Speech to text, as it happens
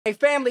Hey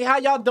family, how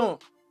y'all doing?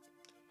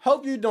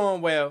 Hope you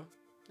doing well.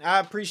 I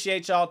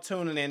appreciate y'all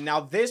tuning in. Now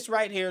this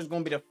right here is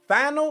going to be the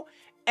final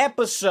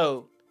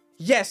episode.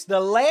 Yes, the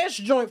last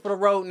joint for the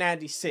Road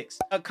 96.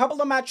 A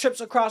couple of my trips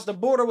across the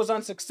border was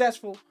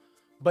unsuccessful,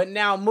 but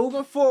now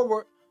moving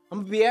forward,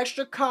 I'm going to be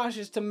extra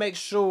cautious to make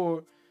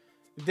sure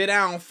that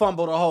I don't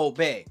fumble the whole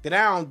bag, that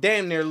I don't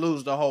damn near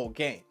lose the whole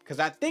game. Because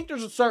I think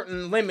there's a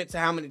certain limit to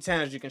how many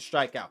times you can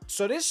strike out.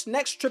 So this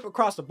next trip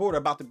across the border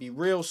about to be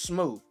real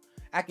smooth.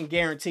 I can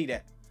guarantee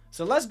that.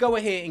 So let's go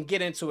ahead and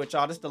get into it,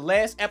 y'all. This is the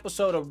last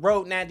episode of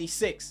Road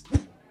 96.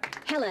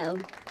 Hello,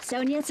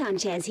 Sonia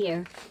Sanchez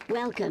here.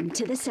 Welcome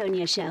to the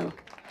Sonia Show.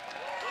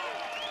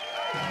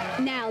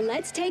 Now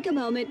let's take a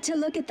moment to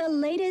look at the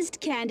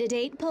latest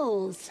candidate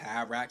polls.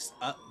 Tyrack's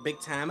up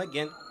big time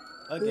again.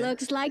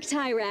 Looks like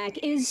Tyrak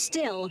is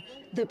still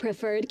the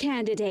preferred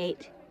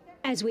candidate.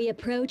 As we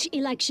approach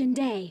Election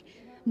Day,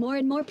 more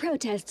and more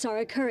protests are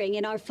occurring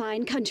in our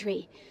fine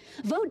country.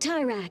 Vote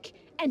Tyrak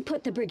and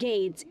put the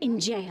brigades in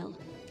jail.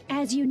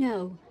 As you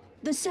know,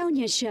 the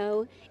Sonia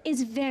Show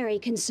is very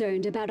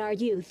concerned about our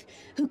youth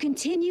who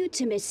continue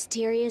to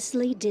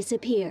mysteriously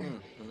disappear.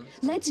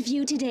 Let's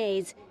view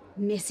today's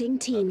Missing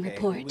Teen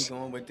Report. Who we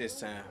going with this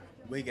time?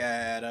 We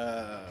got,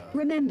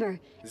 Remember,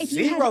 if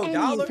you have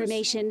any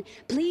information,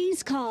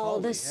 please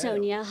call the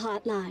Sonia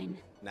hotline.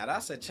 Now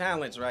that's a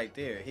challenge right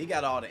there. He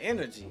got all the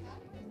energy.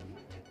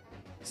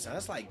 So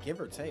that's like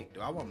give or take. Do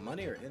I want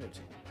money or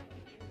energy?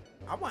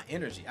 I want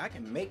energy. I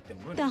can make the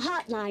money. The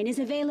hotline is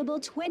available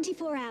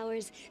 24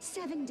 hours,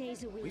 7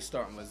 days a week. We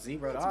starting with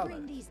 $0. Let's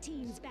bring these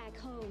teens back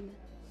home.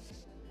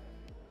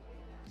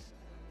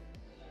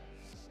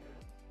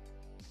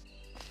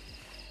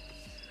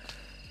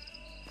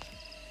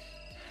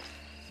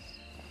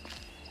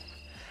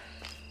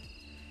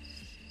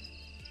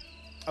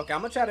 Okay,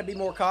 I'm gonna try to be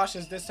more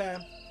cautious this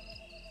time.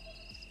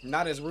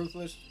 Not as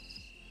ruthless.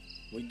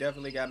 We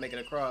definitely gotta make it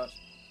across.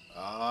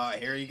 Ah,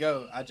 here you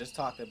go. I just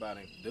talked about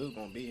him. Dude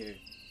gonna be here.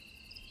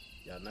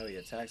 Y'all know he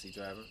a taxi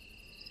driver.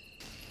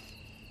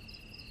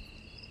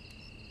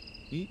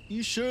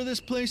 You sure this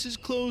place is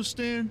closed,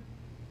 Stan?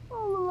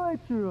 All the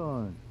lights are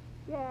on.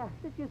 Yeah,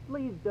 this just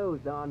leaves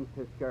those on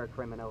to scare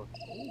criminals.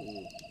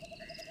 Ooh.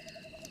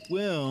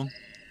 Well,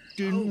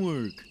 didn't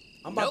work.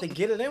 I'm about to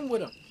get it in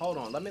with him. Hold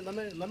on, let me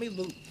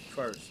loot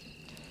first,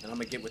 and I'm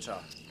gonna get with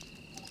y'all.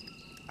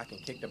 I can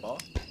kick the ball.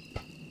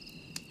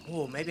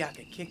 Oh, maybe I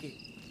can kick it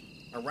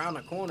around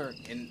the corner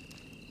and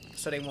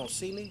so they won't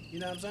see me. You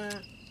know what I'm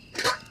saying?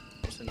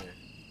 What's in there?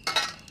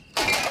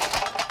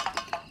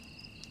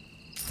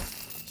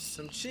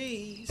 Some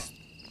cheese.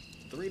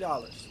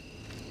 $3.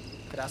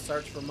 Could I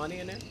search for money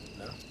in there?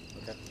 No.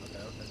 Okay.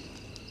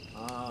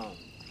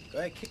 Go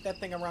ahead, kick that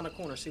thing around the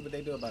corner. See what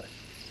they do about it.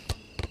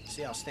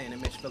 See how Stan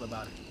and Mitch feel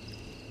about it.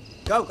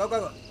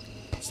 Go.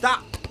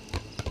 Stop.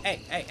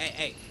 Hey.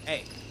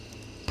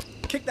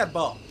 Kick that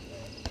ball.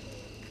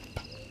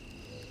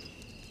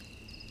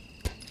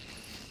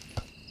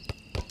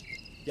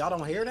 Y'all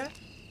don't hear that?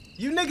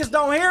 You niggas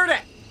don't hear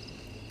that.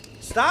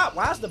 Stop.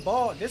 Why is the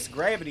ball? This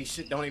gravity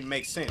shit don't even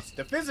make sense.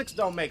 The physics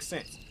don't make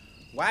sense.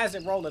 Why is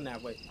it rolling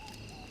that way?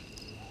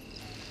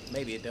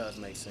 Maybe it does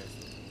make sense.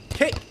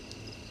 Kick.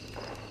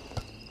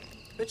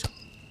 Bitch.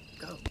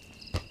 Go.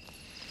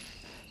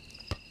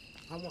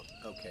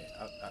 Okay,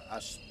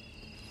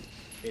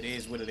 it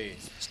is what it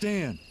is.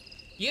 Stan.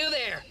 You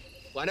there?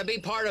 Want to be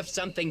part of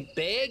something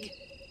big?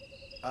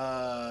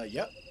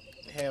 Yep.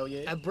 Hell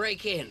yeah. A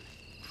break-in.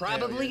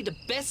 Probably the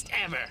best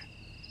ever.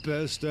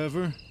 Best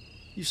ever?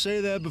 You say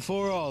that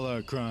before all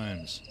our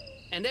crimes.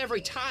 And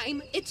every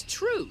time, it's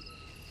true.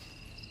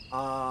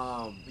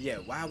 Yeah,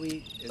 why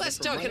we... Let's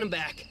talk him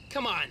back.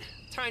 Come on,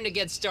 time to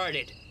get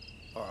started.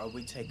 Or are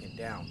we taking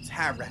down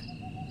Tyrak?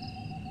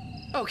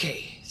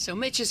 Okay, so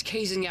Mitch is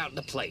casing out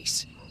the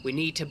place. We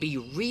need to be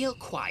real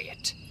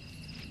quiet.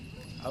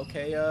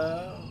 Okay,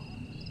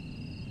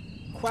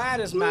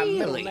 quiet is my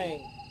middle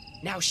name.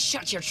 Now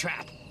shut your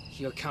trap.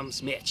 Here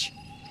comes Mitch.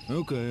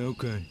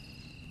 Okay.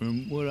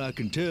 From what I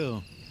can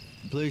tell,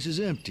 the place is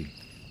empty.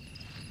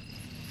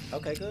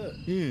 Okay, good.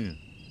 Yeah,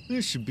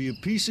 this should be a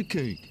piece of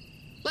cake.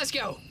 Let's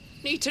go.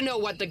 Need to know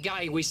what the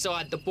guy we saw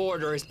at the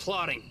border is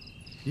plotting.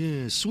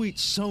 Yeah, sweet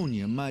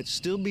Sonia might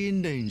still be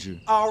in danger.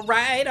 All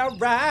right.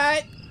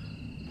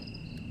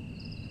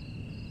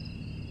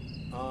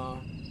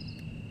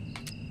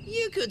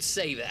 You could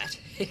say that.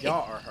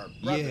 Y'all are her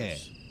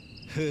brothers.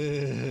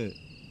 Yeah.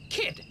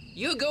 Kid,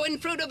 you going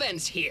through the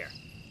vents here.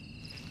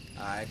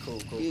 Alright, cool.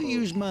 You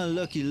used my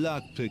lucky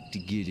lockpick to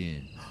get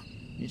in.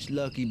 It's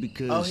lucky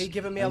because he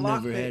giving me a I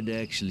never lockpick. had to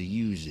actually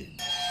use it.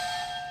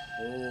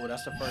 Oh,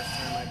 that's the first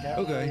time I got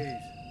Okay,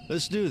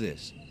 let's do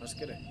this. Let's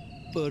get it.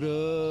 But,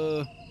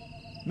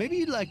 maybe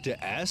you'd like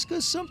to ask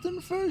us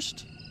something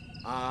first?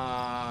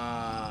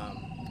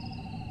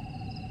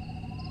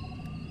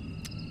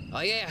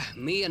 Oh yeah,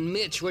 me and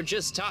Mitch were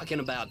just talking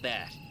about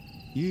that.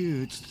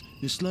 Yeah,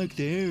 it's like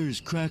the air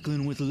is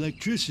crackling with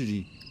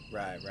electricity.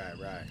 Right.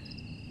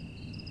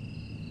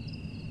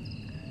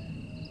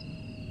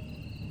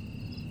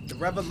 The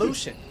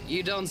revolution.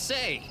 You don't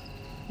say.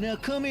 Now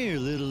come here,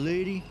 little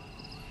lady.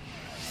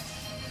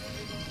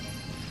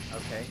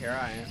 Okay, here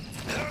I am.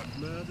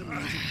 Murder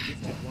Music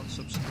gifted 1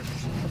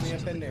 subscription. Put me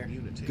up in there.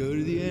 Go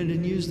to the end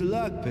and use the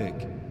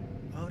lockpick.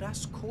 Oh,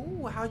 that's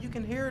cool. How you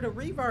can hear the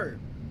reverb.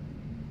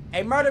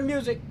 Hey, Murder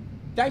Music,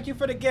 thank you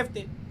for the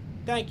gifted.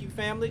 Thank you,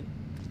 family.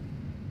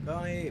 Go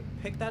ahead,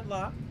 pick that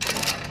lock.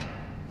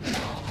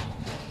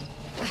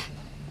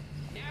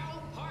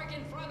 Now park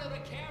in front of the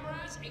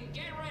cameras and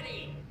get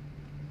ready.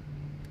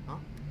 Huh?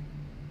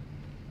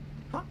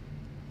 Huh?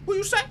 What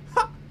you say?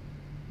 Huh?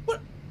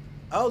 What?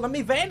 Oh, let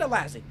me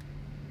vandalize it.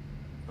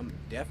 I'm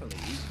definitely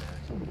eating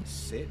that.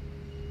 Sit.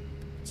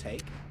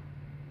 Take.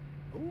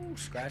 Ooh,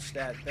 scratch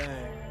that thing.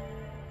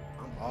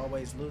 I'm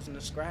always losing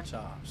the scratch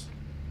offs.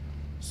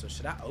 So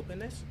should I open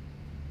this?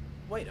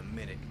 Wait a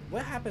minute.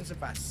 What happens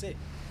if I sit?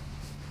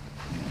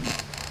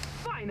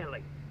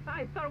 Finally!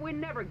 I thought we'd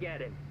never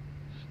get him.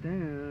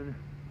 Stan,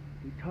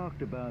 we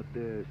talked about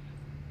this.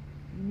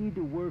 You need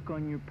to work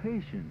on your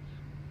patience.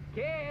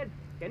 Kid,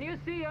 can you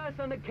see us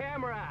on the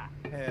camera?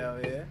 Hell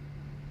yeah.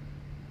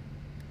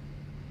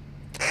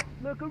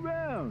 Look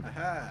around.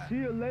 Aha.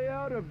 See a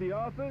layout of the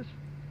office?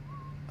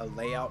 A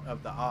layout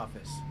of the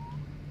office.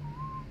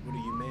 What do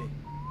you mean?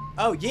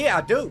 Oh, yeah,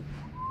 I do.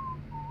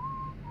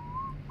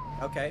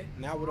 Okay,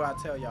 now what do I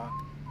tell y'all?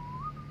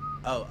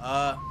 Oh,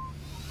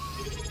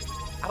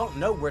 I don't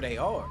know where they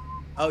are.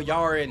 Oh, y'all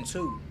are in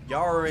 2. Y'all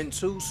are in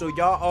 2, so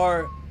y'all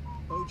are...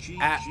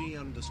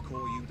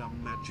 OGG_you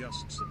done mad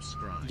just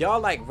subscribe. Y'all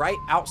like right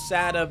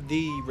outside of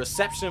the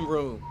reception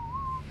room.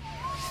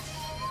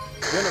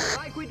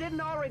 Like we didn't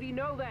already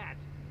know that.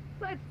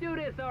 Let's do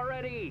this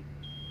already.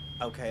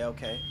 Okay,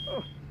 okay.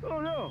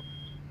 Oh no!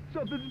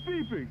 Something's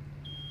beeping.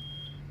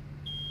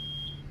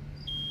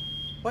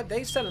 What,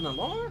 they set an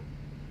alarm?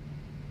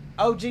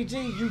 OGG,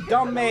 you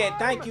dumb man.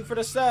 Thank you for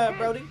the sub,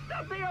 Brody.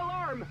 Stop the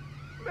alarm!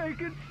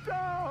 Make it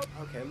stop!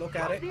 Okay, look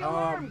at Stop it. the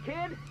alarm,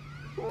 kid!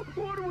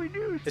 What do we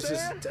do, This is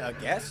Stan? a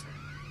guess.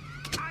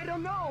 I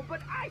don't know,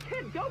 but I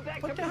can't go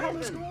back What to the hell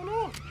is prison. going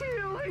on?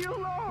 Kill the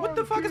alarm! What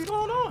the fuck is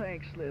going on?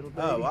 Thanks, little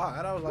baby. Oh, wow.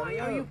 I was Why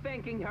like, are yo. you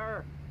thanking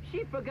her?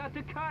 She forgot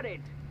to cut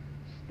it.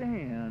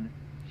 Stan,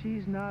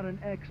 she's not an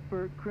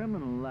expert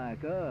criminal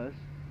like us.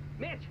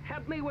 Mitch,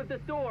 help me with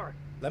this door.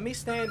 Let me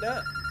stand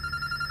up.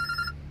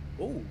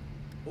 Ooh.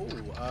 Ooh,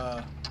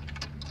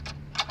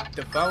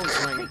 the phone's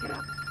ringing. Pick it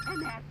up,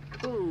 and that's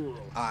cool.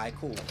 Alright,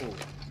 cool, cool.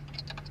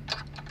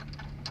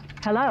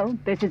 Hello,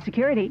 this is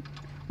security.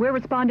 We're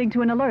responding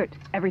to an alert.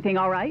 Everything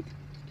all right?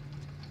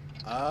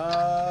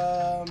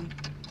 I'm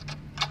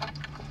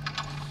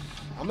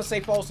gonna say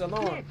false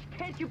alarm. Mitch,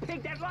 can't you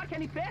pick that lock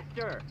any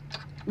faster?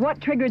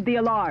 What triggered the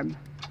alarm?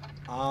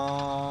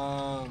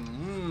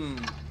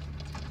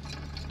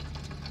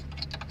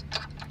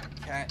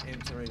 Cat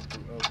entering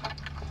through. Oh,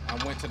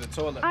 I went to the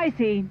toilet. I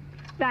see.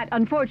 That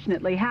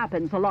unfortunately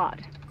happens a lot.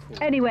 Cool.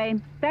 Anyway,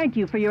 thank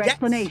you for your Yes.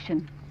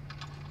 explanation.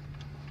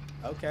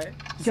 Okay.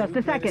 Just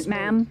a second,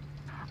 ma'am.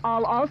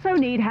 I'll also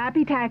need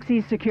Happy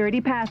Taxi's security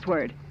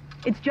password.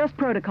 It's just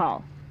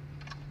protocol.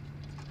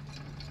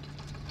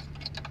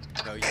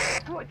 Oh yeah.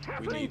 What's We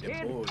happening, need the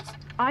kid? boys.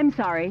 I'm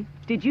sorry.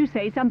 Did you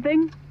say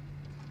something?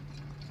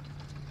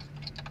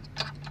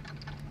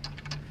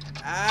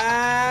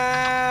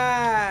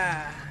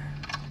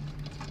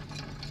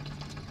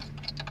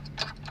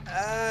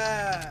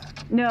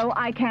 No,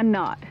 I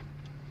cannot.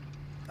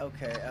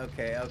 Okay,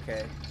 okay,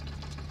 okay.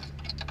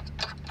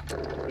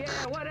 Yeah,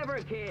 whatever,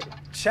 kid.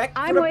 Check for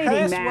I'm the waiting,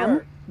 password.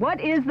 ma'am. What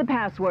is the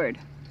password?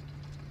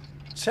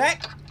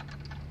 Check.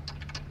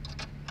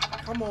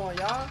 Come on,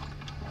 y'all.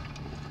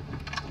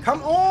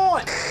 Come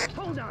on.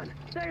 Hold on.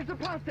 There's a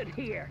post-it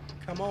here.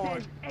 Come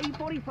on. Says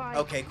A45.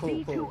 Okay,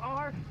 cool, cool.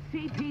 B2R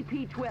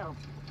CPP12.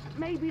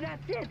 Maybe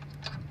that's it.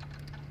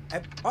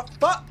 Oh,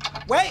 fuck.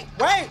 Wait.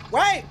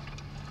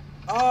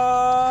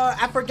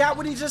 I forgot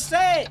what he just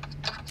said.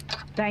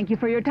 Thank you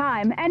for your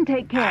time and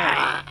take care.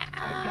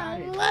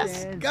 Got it, Let's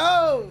Stan.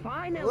 go.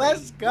 Finally.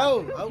 Let's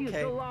go. What took you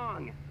Okay. so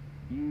long?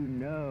 You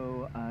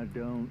know I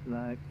don't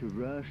like to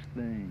rush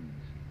things.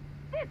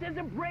 This is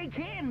a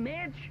break-in,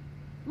 Mitch.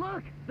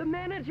 Look, the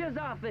manager's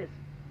office.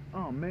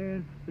 Oh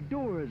man, the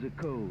door has a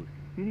code.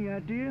 Any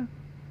idea?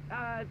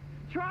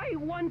 Try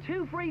 1,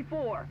 2, 3,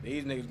 4.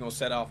 These niggas gonna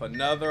set off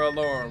another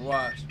alarm.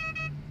 Watch.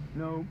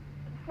 No.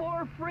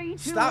 4, 3, 2,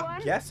 Stop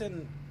 1.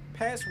 guessing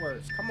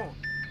passwords. Come on.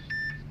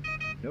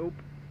 Nope.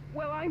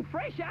 Well, I'm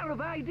fresh out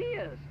of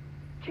ideas.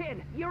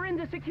 Kid, you're in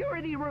the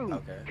security room.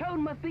 Okay. Code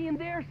must be in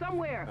there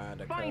somewhere.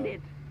 The Find code.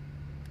 it.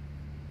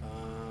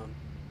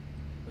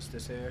 What's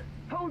this here?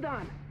 Hold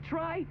on.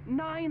 Try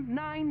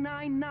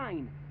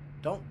 9999.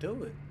 Don't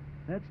do it.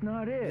 That's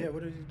not it. Yeah,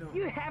 what is he doing?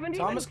 You haven't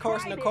Thomas even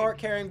Carson, tried a it.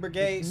 card-carrying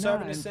brigade, It's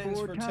serving a 9 sentence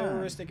 4 for times.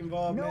 terroristic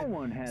involvement. No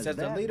one has Says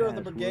the that leader of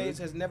the password. brigades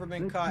has never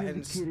been Let's caught give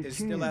and the kid a is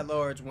still chance. at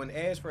large. When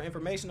asked for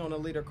information on the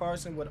leader,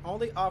 Carson would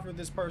only offer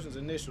this person's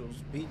initials,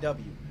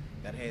 BW.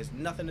 That has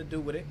nothing to do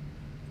with it.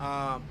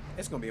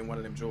 It's gonna be in one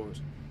of them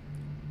drawers.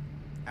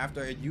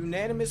 After a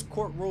unanimous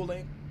court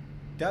ruling,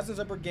 Dozens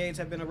of brigades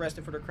have been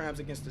arrested for their crimes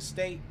against the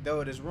state,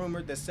 though it is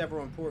rumored that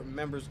several important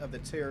members of the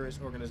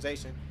terrorist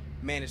organization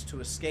managed to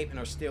escape and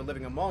are still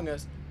living among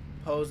us,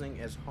 posing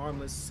as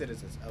harmless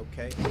citizens.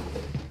 Okay.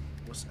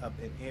 What's up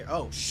in here?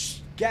 Oh,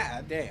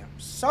 god damn.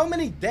 So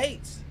many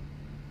dates.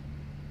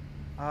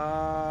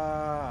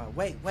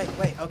 Wait.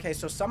 Okay,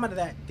 so some of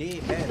that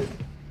did matter.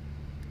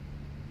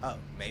 Oh,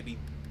 maybe.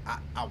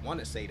 I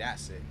want to say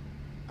that's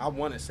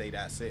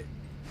it.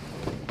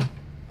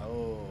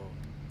 Oh.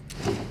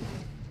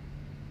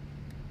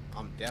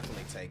 I'm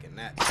definitely taking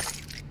that.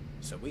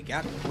 So we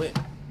got the whip.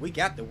 We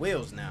got the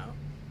wheels now.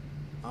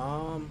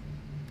 I'm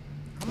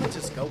gonna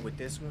just go with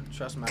this one.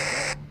 Trust my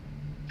gut.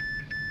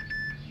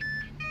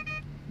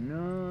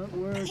 Not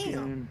working.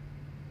 Damn.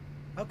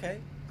 Okay.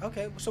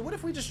 So what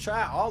if we just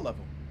try all of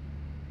them?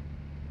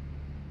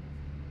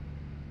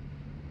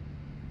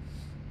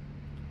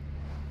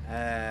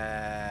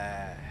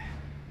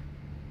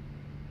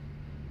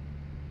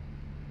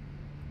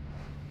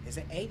 Is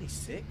it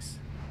 86?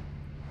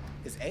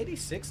 Is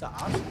 86 an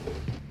option?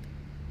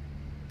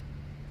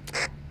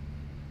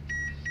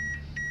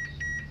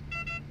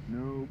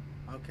 Nope.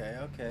 Okay.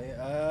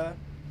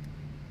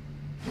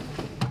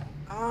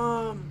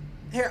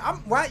 Here,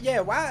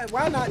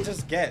 why not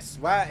just guess?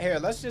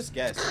 Let's just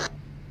guess.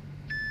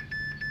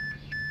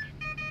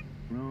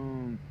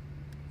 Wrong.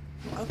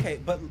 Okay,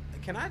 but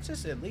can I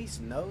just at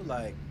least know,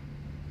 like,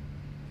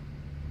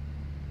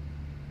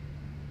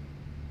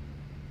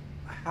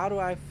 how do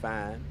I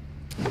find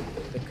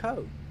the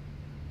code?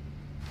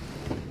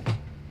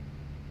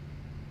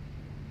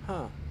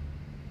 Huh.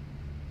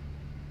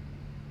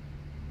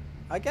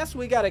 I guess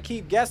we gotta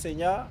keep guessing,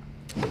 y'all.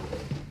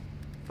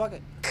 Fuck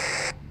it.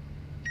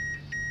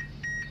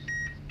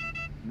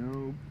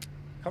 Nope.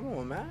 Come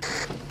on, man.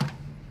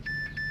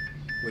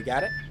 We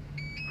got it?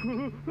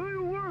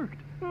 It worked!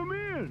 I'm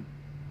in!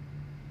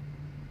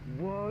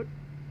 What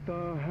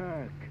the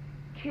heck?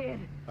 Kid,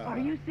 are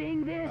you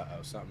seeing this?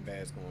 Uh-oh, something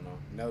bad's going on.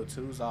 No,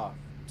 two's off.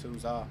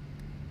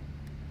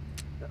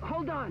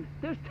 Hold on,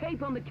 there's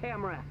tape on the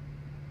camera.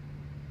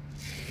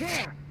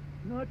 There!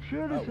 Not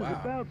sure this is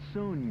about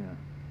Sonia.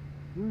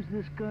 Who's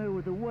this guy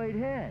with the white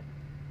hat?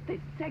 This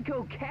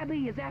psycho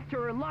cabbie is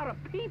after a lot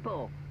of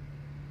people.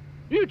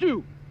 You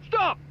two!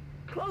 Stop!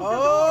 Close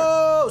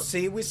Oh,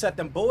 see, we set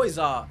them boys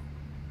off.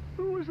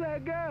 Who was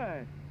that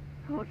guy?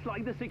 the door. Looks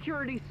like the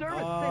security service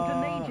sent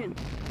an agent.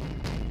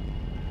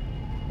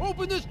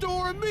 Open this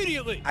door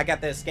immediately! I got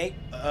the escape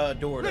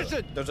door.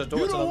 Listen, there's a door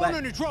you to the don't left.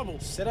 want any trouble.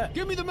 Sit up.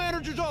 Give me the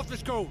manager's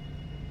office code.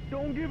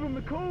 Don't give him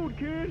the code,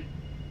 kid.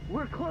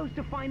 We're close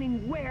to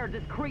finding where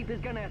this creep is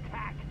gonna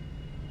attack.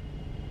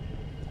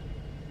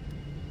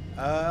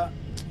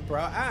 Bro,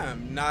 I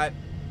am not.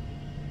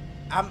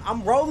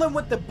 I'm rolling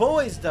with the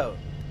boys though.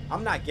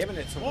 I'm not giving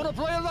it to him. Want to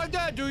play it like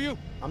that, do you?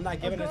 I'm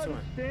not giving it to him.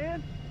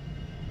 Stan.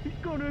 He's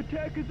gonna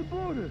attack at the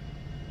border.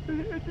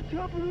 At the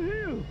top of the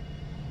hill.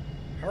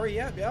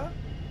 Hurry up, y'all.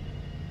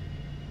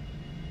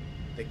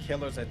 The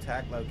killer's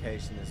attack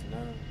location is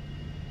known.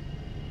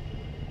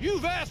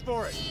 You've asked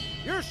for it.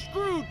 You're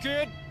screwed,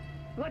 kid.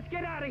 Let's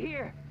get out of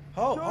here.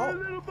 Oh.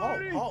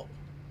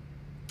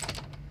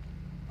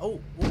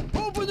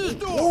 Open this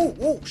door.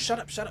 Oh, shut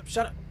up.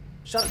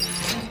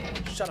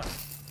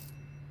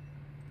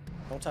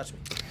 Don't touch me.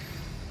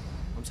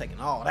 I'm taking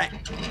all that.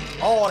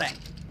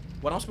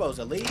 What, I'm supposed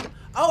to leave?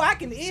 Oh, I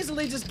can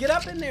easily just get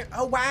up in there.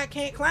 Oh, why I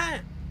can't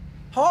climb?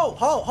 Ho,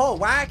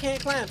 why I can't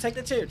climb? Take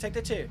the chair. Yeah, take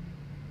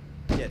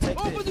this.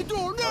 Open the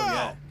door now. Oh,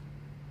 yeah.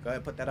 Go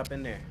ahead, put that up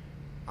in there.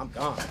 I'm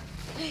gone.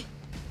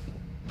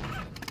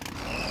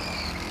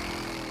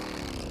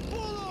 Pull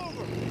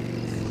over.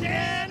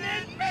 Stand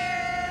and Mitch!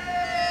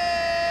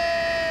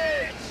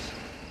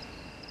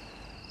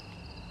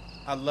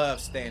 I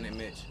love Stan and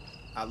Mitch.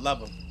 I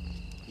love them.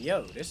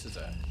 Yo, this is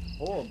a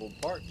horrible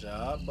park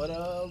job, but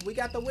we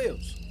got the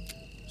wheels.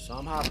 So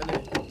I'm hopping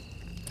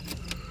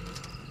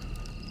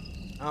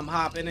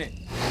in.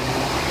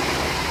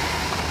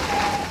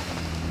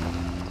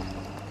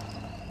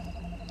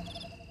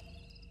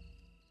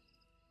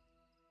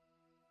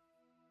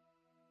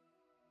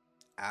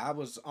 I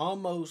was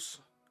almost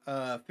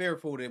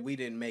fearful that we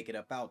didn't make it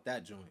up out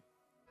that joint.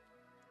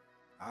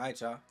 All right,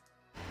 y'all.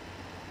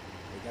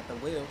 We got the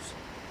wheels.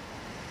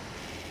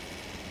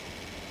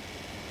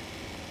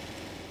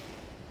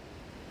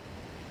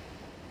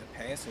 The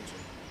passenger.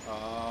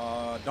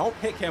 Don't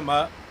pick him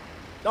up.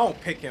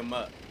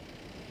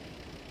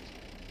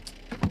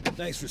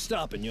 Thanks for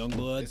stopping, young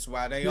blood. That's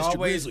why they Mr.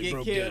 always Grizzly get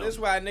broke killed. down. That's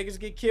why niggas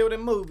get killed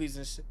in movies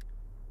and shit.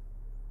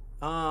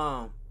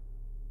 How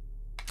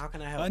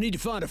can I help? I need to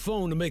find a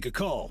phone to make a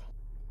call.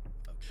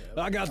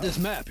 Okay. I got this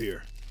map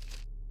here.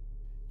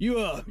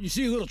 You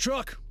see a little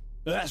truck?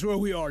 That's where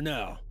we are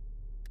now.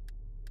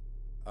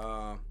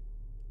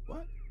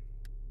 What?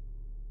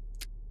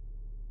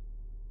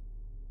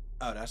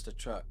 Oh, that's the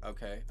truck.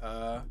 Okay.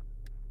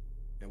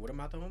 And what am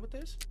I doing with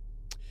this?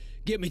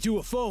 Get me to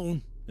a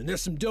phone, and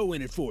there's some dough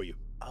in it for you.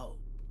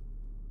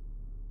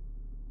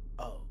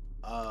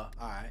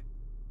 Alright.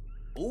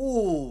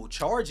 Ooh,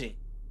 charging.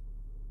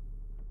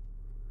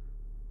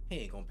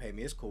 He ain't gonna pay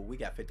me. It's cool. We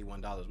got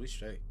 $51. We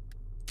straight.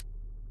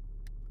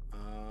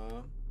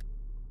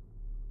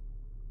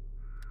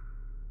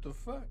 The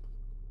fuck?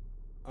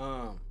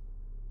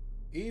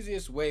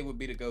 Easiest way would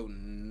be to go.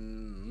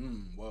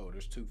 Whoa,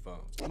 there's 2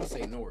 phones. I'm gonna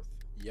say north.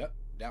 Yep,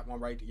 that one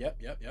right there.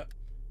 Yep.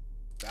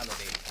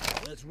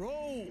 Validate. Let's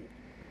roll.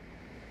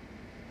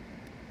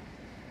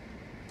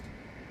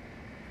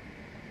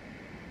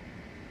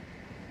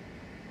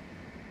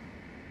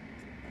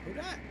 Who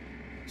that?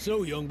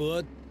 So, young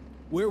blood,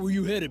 where were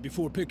you headed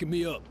before picking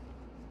me up?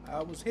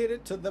 I was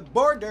headed to the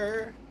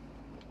border.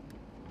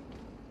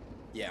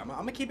 Yeah, I'm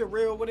gonna keep it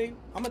real with him.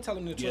 I'm gonna tell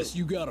him the truth. Guess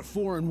you got a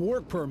foreign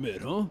work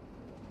permit, huh?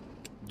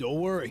 Don't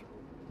worry,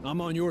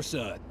 I'm on your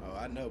side. Oh,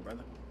 I know,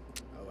 brother.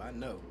 Oh, I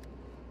know.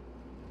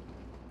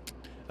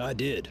 I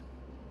did.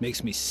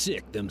 Makes me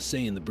sick, them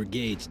saying the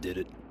brigades did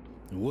it.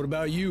 And what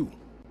about you?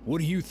 What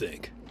do you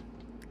think?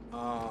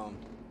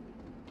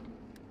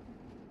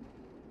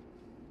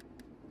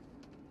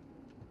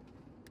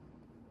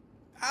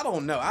 I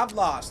don't know. I've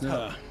lost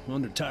hope.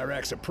 Under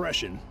Tyrak's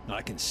oppression,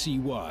 I can see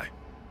why.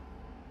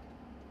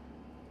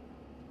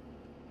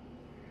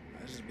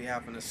 I just be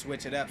having to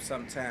switch it up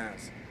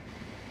sometimes.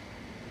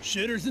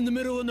 Shitters in the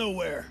middle of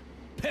nowhere.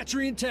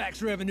 Petri and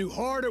tax revenue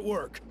hard at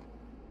work.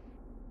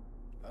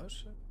 Oh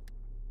shit.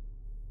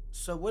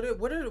 So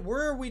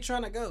where are we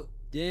trying to go?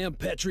 Damn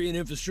Petri and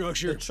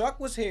infrastructure. The truck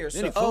was here,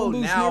 so phone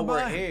booths now nearby?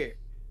 we're here.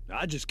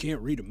 I just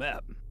can't read a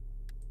map.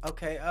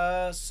 Okay,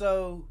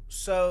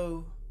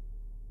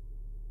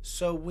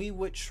 so we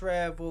would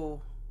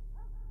travel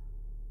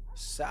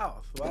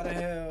south. Why the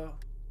hell?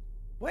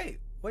 Wait,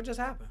 what just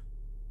happened?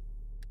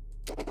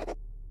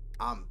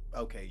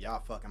 Okay,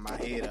 y'all fucking my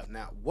head up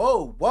now.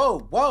 Whoa.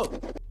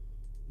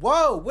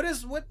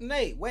 What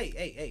Nate? Wait,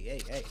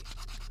 hey.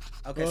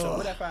 Okay, so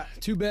what if I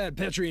Too bad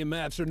Petri and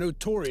maps are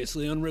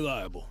notoriously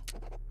unreliable.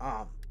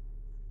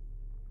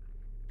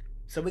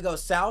 so we go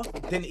south,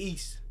 then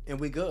east, and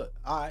we good.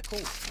 Alright,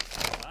 cool.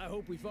 I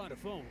hope we find a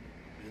phone,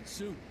 and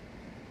soon.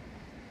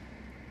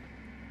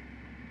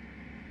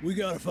 We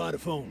gotta find a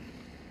phone.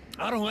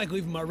 I don't like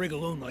leaving my rig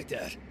alone like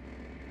that.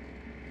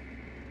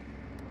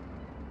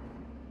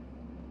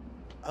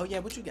 Oh yeah,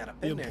 what you got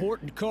up in there?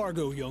 Important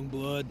cargo, young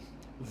blood.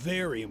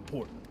 Very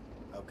important.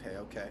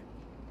 Okay.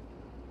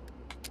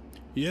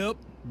 Yep,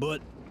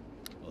 but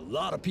a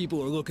lot of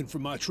people are looking for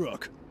my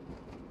truck.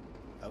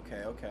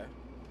 Okay.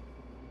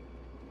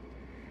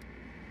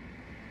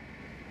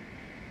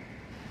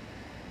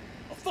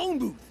 A phone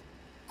booth!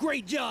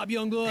 Great job,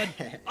 young blood.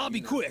 I'll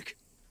be quick.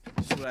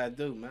 That's what I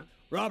do, man.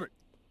 Robert,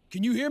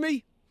 can you hear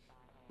me?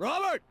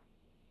 Robert!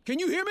 Can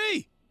you hear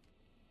me?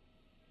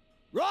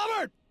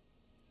 Robert!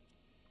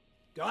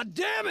 God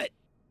damn it!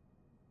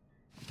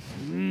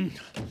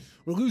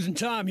 We're losing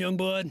time, young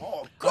bud.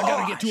 Oh, I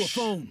gotta get to a gosh.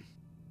 phone.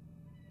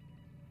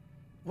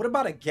 What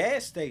about a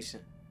gas station?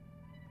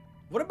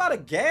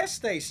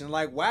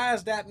 Like, why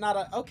is that not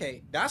a...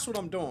 Okay, that's what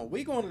I'm doing.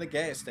 We going to the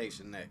gas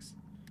station next.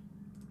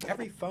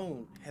 Every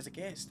phone has a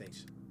gas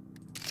station.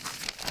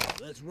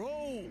 Let's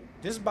roll.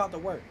 This is about to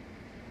work.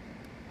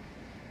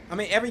 I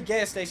mean, every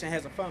gas station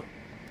has a phone.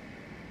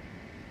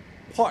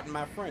 Pardon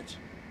my French.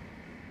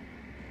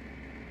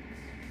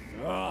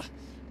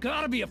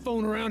 Gotta be a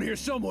phone around here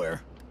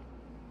somewhere.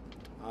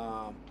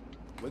 We're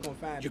gonna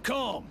find You're it.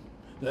 calm.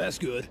 That's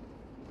good.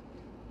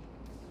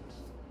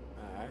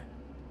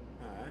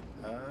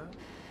 Alright.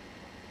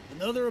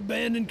 Another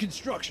abandoned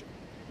construction.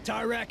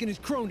 Tyrak and his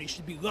cronies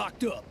should be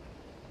locked up.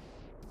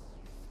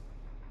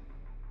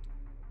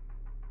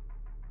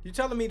 You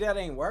telling me that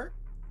ain't work?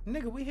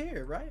 Nigga, we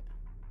here, right?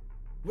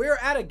 We're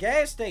at a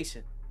gas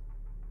station.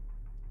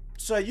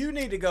 So you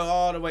need to go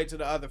all the way to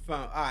the other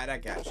phone. Alright, I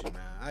got you,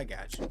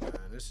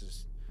 man.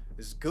 This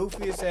is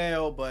goofy as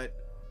hell, but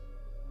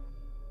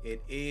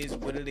it is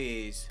what it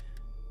is.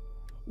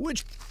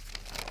 Which...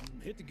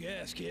 Hit the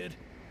gas, kid.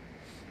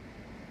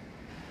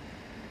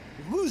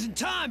 We're losing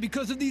time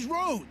because of these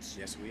roads.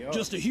 Yes, we are.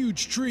 Just a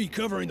huge tree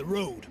covering the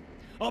road.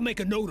 I'll make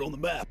a note on the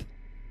map.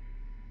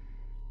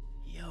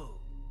 Yo.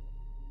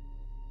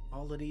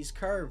 All of these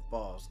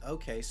curveballs.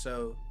 Okay,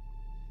 so...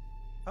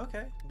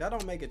 Okay, that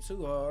don't make it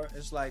too hard.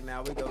 It's like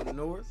now we go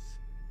north.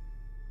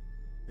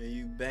 And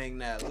you bang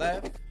that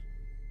left.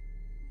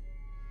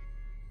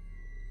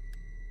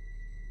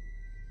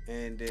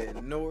 And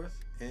then north.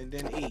 And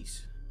then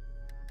east.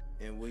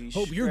 And we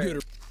Hope you're straight.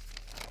 good.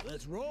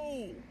 Let's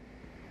roll.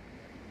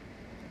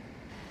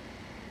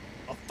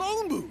 A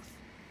phone booth.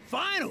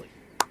 Finally.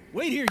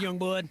 Wait here, young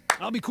blood.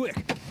 I'll be quick.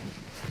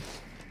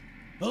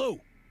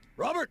 Hello,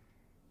 Robert?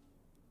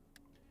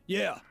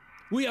 Yeah,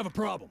 we have a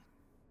problem.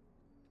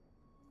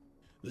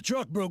 The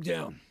truck broke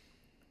down.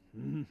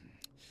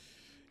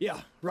 Yeah,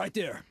 right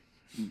there.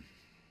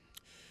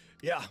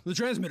 Yeah, the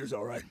transmitter's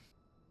all right.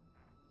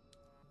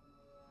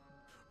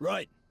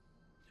 Right.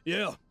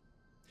 Yeah.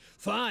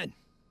 Fine.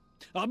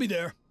 I'll be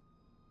there.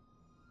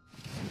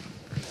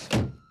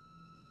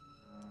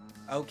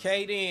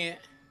 Okay then.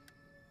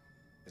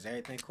 Is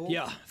everything cool?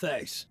 Yeah,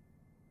 thanks.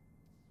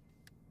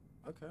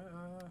 Okay.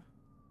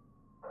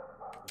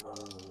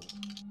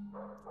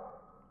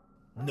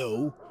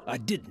 No, I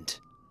didn't.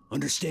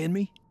 Understand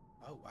me?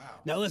 Oh, wow.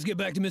 Now let's get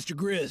back to Mr.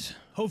 Grizz.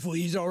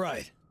 Hopefully he's all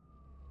right.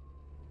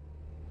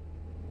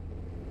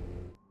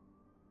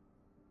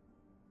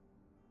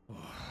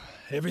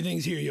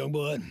 Everything's here, young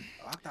blood.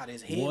 Oh, I thought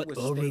his head What was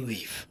a steaming.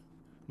 relief.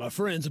 My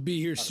friends will be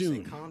here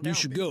soon. calm You down,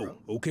 should big go, bro.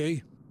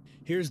 okay?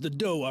 Here's the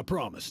dough I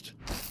promised.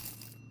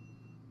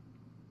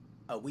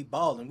 Oh, we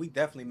balling. We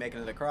definitely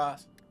making it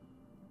across.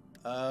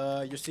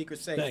 Your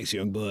secret's safe. Thanks,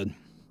 young blood.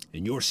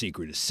 And your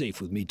secret is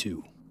safe with me,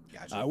 too.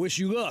 Gotcha. I wish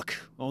you luck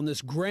on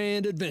this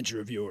grand adventure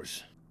of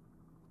yours.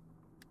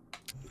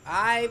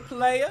 Aye,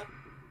 player.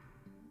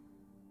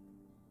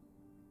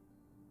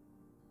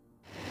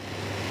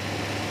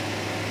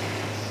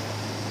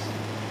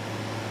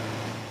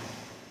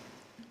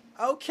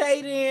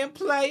 Okay then,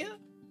 player.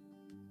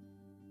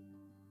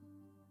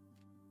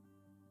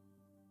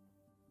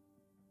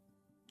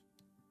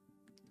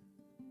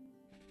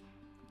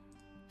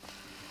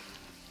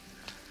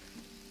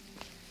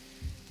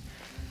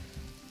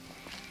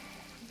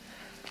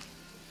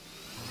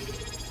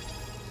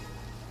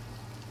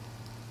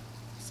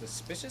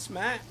 Suspicious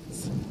Max.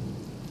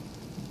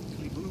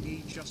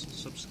 Boogie just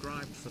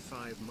subscribed for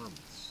 5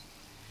 months.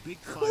 Big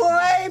 5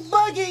 Clay months.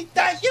 Boogie,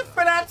 thank you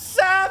for that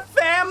sub,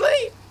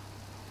 family.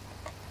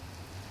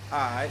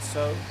 Alright,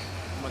 so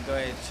I'm gonna go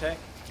ahead and check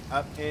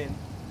up in.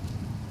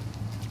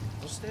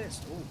 What's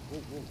this? Ooh,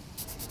 ooh, ooh.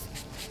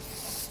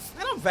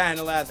 Man, I'm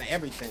vandalizing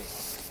everything.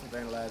 I'm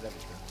vandalizing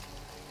everything.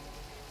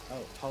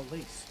 Oh,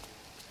 police.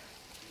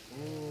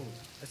 Ooh,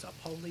 there's a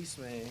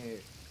policeman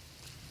here.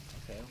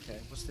 Okay, okay.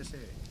 What's this here?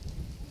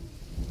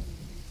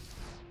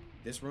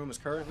 This room is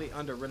currently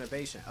under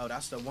renovation. Oh,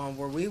 that's the one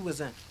where we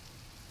was in.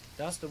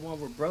 That's the one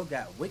where bro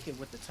got wicked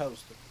with the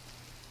toaster.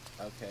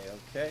 Okay,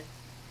 okay.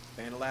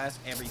 Vandalize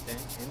everything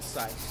in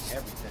sight.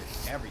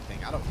 Everything.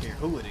 Everything. I don't care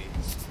who it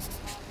is.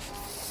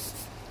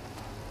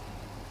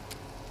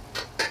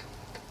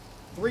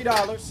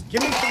 $3.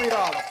 Give me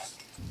 $3.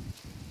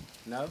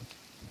 No?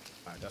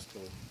 Alright, that's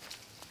cool.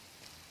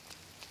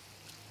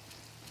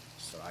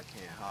 So I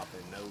can't hop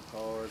in no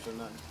cars or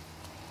nothing.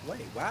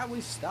 Wait, why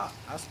we stop?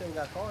 I still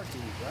got car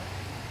keys, right?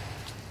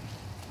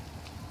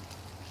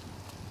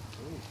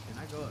 Ooh, can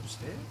I go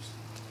upstairs?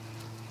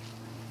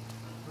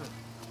 Huh.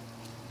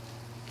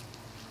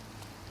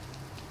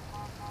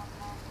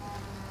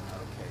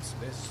 Okay, so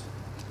this...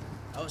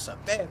 Oh, it's a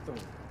bathroom.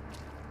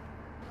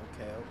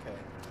 Okay, okay.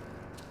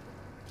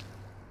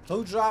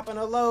 Who dropping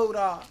a load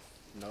off?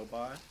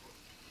 Nobody.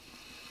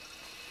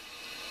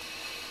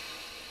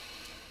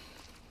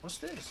 What's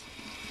this?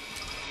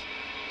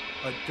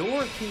 A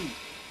door key.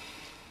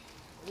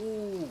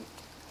 Ooh,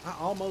 I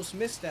almost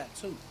missed that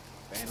too.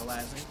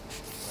 Vandalizing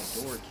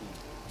a door key.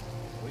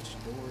 Which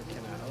door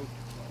can I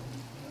open?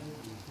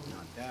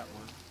 Not that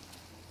one.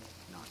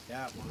 Not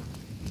that one.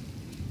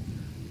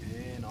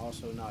 And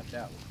also not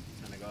that one.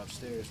 I'm gonna go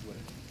upstairs with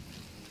it.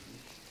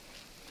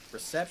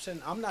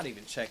 Reception, I'm not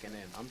even checking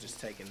in. I'm just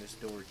taking this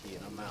door key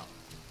and I'm out.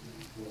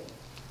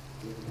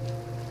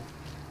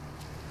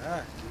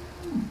 Alright.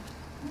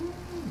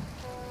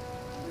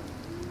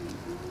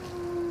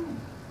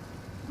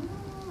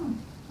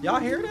 Y'all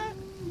hear that?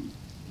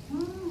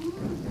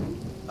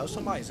 Oh,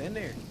 somebody's in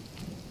there.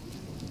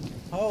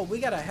 Oh, we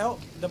gotta help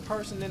the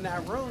person in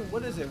that room.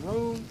 What is it?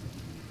 Room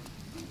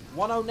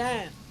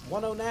 109.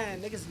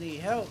 109. Niggas need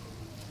help.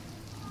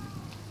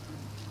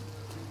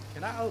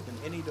 Can I open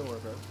any door,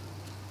 bro?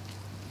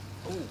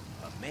 Ooh,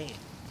 a man.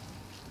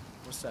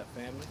 What's up,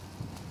 family?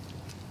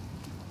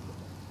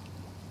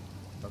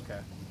 Okay.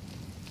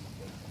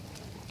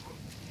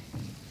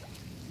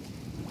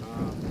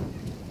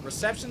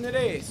 Reception it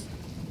is.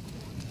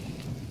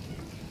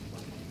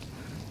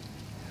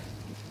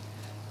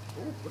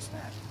 Ooh, what's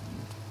that?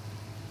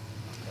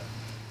 Okay.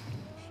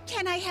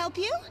 Can I help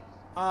you?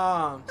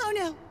 Oh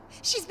no,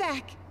 she's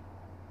back.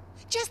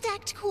 Just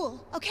act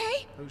cool,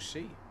 okay? Who's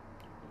she?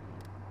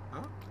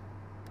 Huh?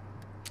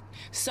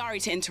 Sorry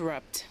to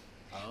interrupt.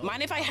 Oh.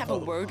 Mind if I have a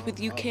word with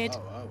you, kid?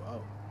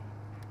 Oh.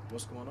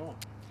 What's going on?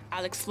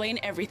 I'll explain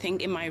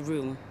everything in my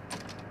room.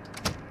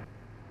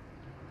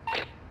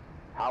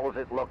 How is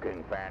it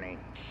looking, Fanny?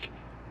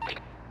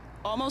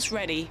 Almost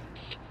ready.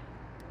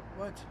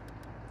 What?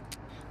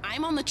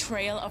 I'm on the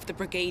trail of the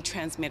brigade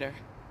transmitter.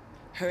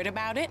 Heard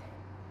about it?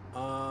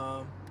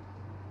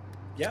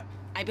 Yep.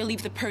 I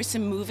believe the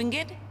person moving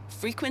it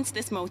frequents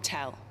this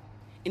motel.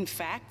 In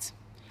fact,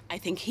 I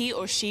think he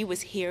or she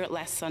was here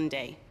last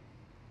Sunday.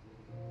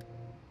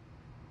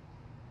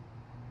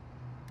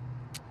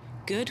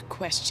 Good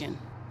question.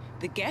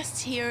 The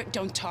guests here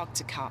don't talk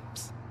to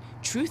cops.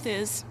 Truth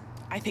is,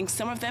 I think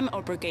some of them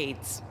are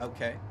brigades.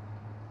 Okay.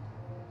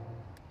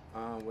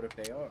 What if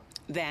they are?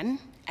 Then,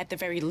 at the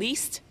very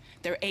least,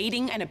 they're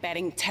aiding and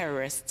abetting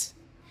terrorists.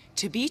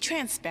 To be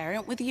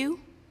transparent with you,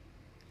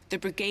 the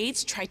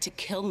brigades tried to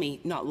kill me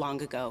not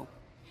long ago,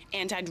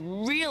 and I'd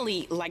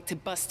really like to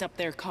bust up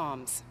their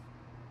comms.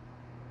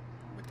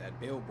 With that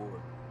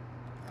billboard.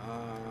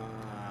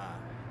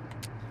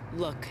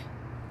 Look,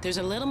 there's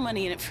a little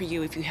money in it for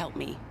you if you help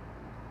me.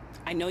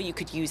 I know you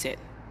could use it.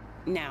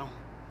 Now,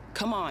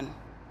 come on.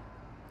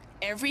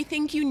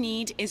 Everything you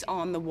need is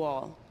on the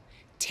wall.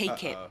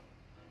 Take it.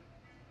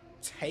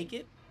 Take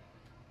it?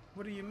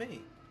 What do you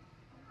mean?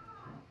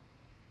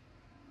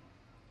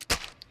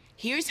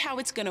 Here's how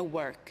it's gonna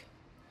work.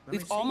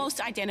 We've almost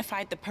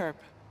identified the perp,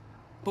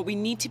 but we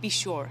need to be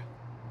sure.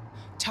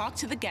 Talk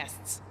to the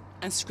guests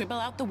and scribble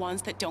out the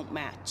ones that don't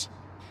match.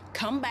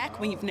 Come back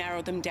when you've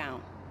narrowed them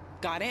down.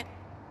 Got it?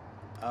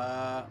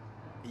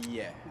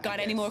 Yeah. Got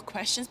any more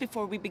questions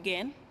before we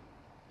begin?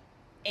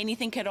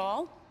 Anything at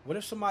all? What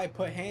if somebody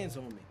put hands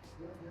on me?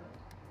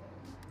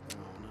 I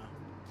don't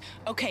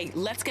know. Okay,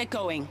 let's get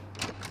going.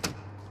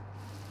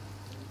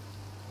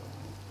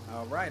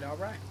 All right, all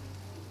right.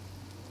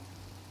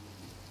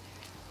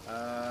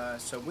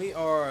 So we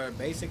are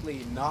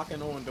basically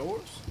knocking on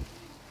doors.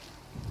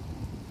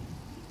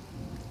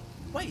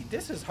 Wait,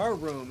 this is her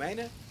room, ain't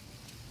it?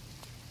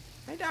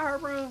 Ain't that her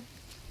room?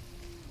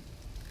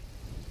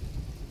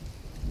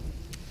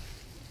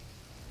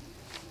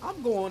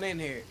 I'm going in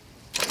here.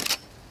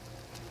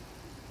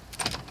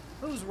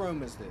 Whose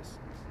room is this?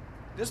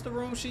 This the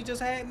room she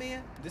just had me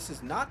in? This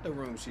is not the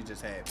room she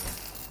just had me in.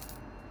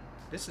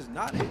 This is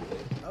not it.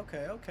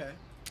 Okay, okay.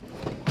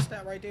 What's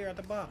that right there at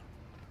the bottom?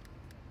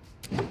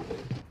 Ooh,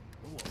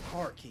 a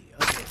card key.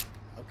 Okay,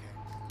 okay.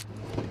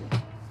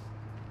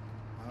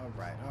 All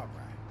right, all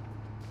right.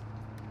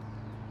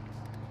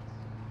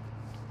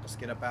 Let's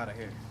get up out of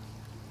here.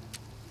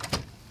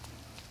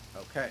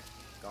 Okay,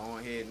 go on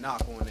ahead and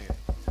knock on there.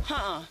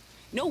 Huh?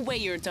 No way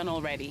you're done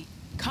already.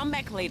 Come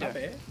back later. My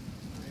bad.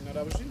 I didn't know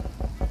that was you.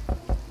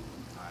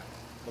 Alright,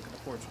 look at the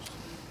fortress.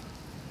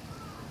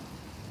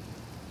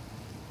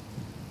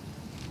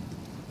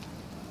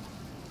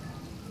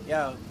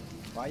 Yo,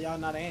 why y'all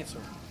not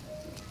answering?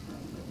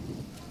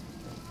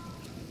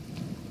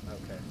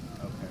 Okay,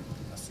 okay.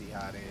 I see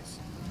how it is.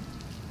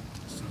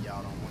 I see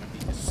y'all don't want to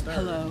be disturbed.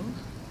 Hello?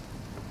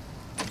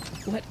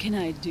 What can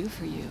I do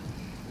for you?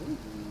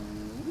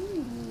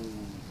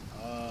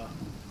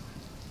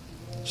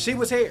 She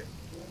was here.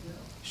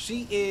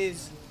 She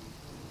is...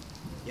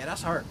 Yeah,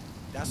 that's her.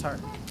 That's her.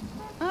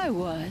 I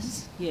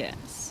was,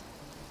 yes.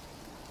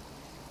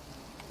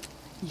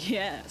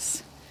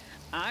 Yes.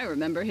 I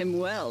remember him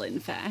well, in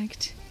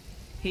fact.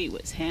 He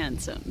was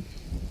handsome.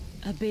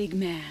 A big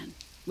man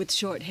with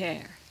short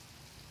hair.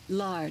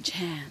 Large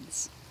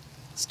hands.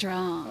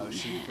 Strong hands. Oh,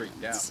 she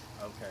freaked out.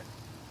 Okay.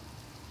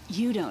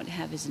 You don't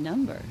have his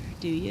number,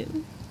 do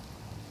you?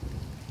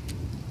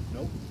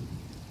 Nope.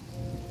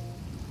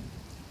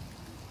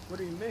 What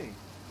do you mean?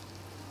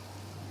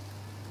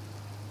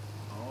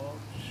 Oh,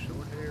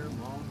 short hair,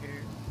 long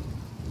hair.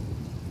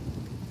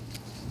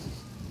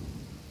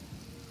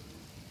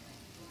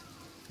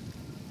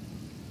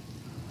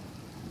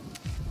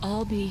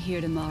 I'll be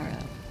here tomorrow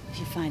if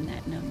you find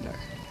that number.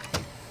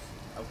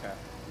 Okay.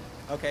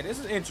 Okay, this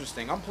is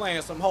interesting. I'm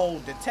playing some whole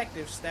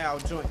detective style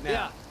joint now.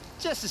 Yeah,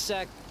 just a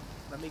sec.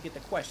 Let me get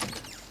the question.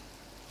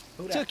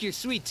 Who that? Took your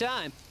sweet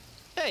time.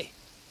 Hey,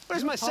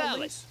 where's my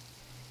salad?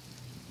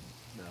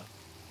 No.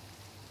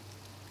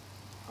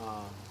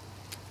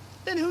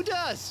 Then who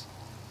does?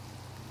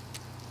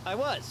 I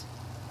was.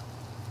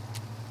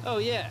 Oh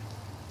yeah.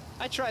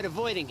 I tried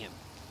avoiding him.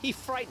 He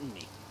frightened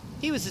me.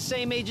 He was the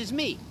same age as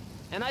me,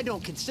 and I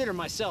don't consider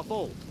myself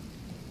old.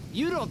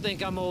 You don't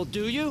think I'm old,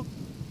 do you?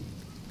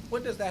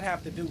 What does that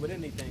have to do with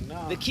anything?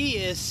 No. The key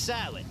is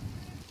salad.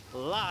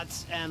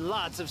 Lots and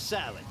lots of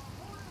salad.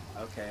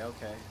 Okay,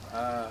 okay.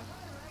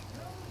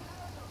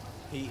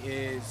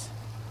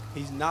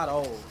 He's not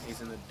old.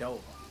 He's an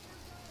adult.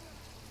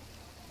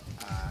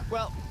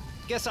 Well,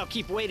 guess I'll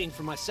keep waiting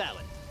for my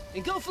salad.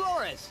 And go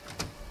Flores!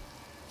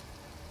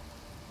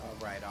 All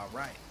right, all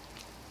right.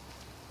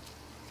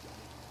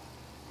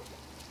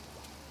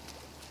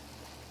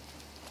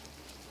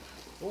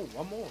 Oh,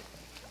 one more.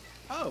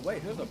 Oh,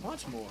 wait, there's a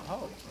bunch more.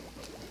 Oh.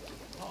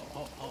 Oh,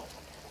 oh, oh.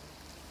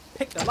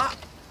 Pick the lock.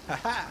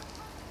 Haha.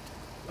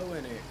 Go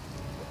in here.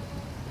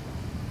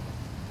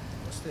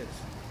 What's this?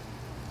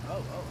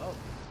 Oh, oh, oh.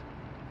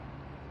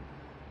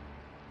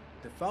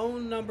 The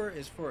phone number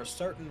is for a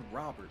certain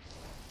Robert.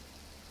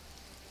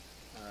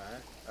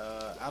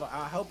 Alright.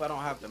 I hope I don't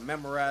have to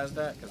memorize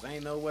that, because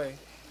ain't no way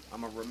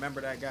I'm going to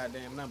remember that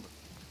goddamn number.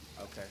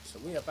 Okay, so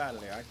we up out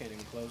of there. I can't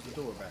even close the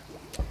door back.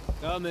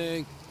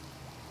 Coming.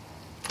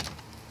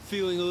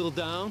 Feeling a little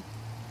down?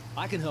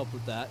 I can help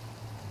with that.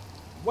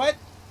 What?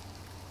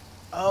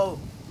 Oh,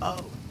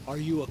 oh. Are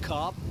you a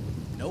cop?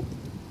 Nope.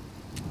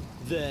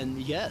 Then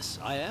yes,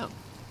 I am.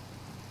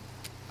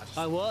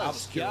 I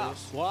was yeah.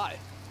 curious. Why?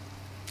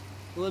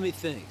 Let me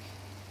think.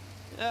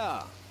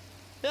 Yeah,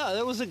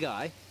 there was a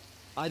guy.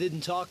 I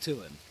didn't talk to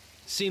him.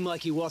 Seemed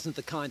like he wasn't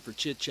the kind for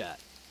chit-chat.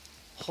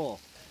 Oh,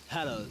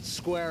 had a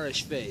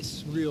squarish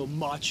face, real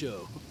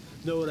macho.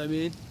 Know what I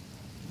mean?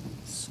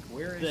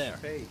 Squarish there.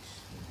 Face.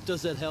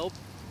 Does that help?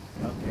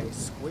 Okay,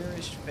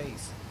 squarish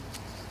face.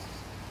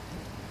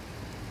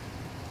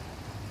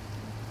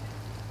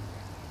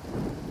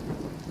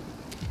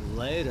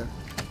 Later.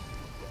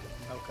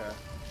 Okay.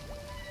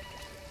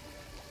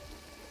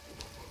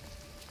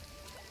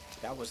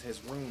 That was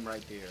his room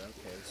right there.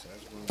 Okay, so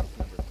that's room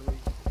number 3.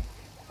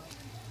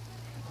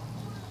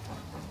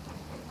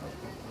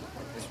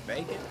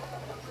 faking?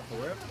 For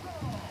real?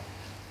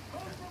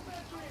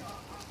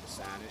 The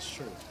sign is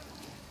true.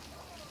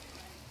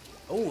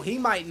 Oh, he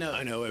might know.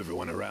 I know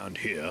everyone around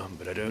here,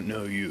 but I don't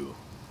know you.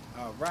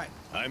 All right.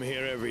 I'm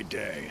here every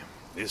day.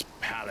 This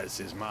palace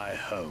is my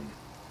home.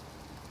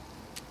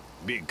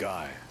 Big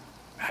guy.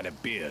 Had a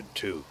beard,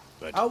 too,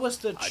 but oh, it's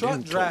the I truck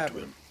didn't driver. talk to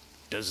him.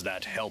 Does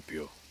that help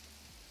you?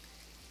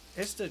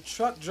 It's the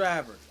truck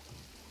driver.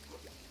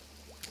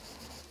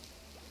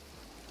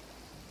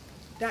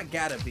 That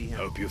gotta be him.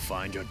 Hope you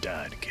find your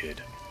dad,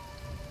 kid.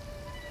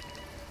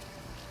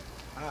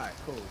 Alright,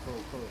 cool.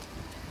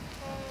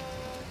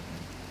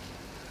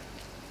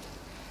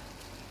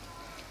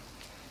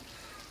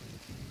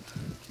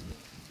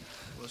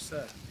 What's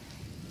up?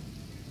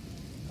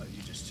 Oh,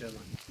 you just chilling?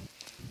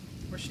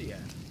 Where's she at?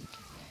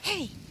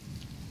 Hey,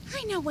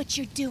 I know what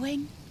you're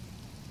doing.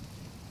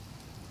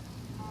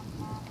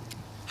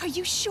 Are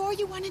you sure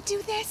you want to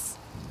do this?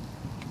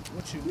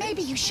 What you mean?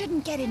 Maybe you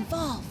shouldn't get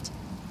involved.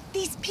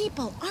 These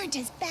people aren't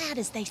as bad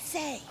as they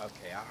say.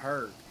 Okay, I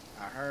heard.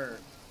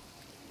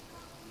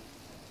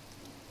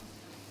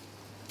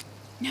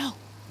 No,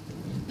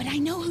 but I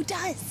know who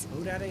does.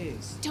 Who that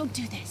is? Don't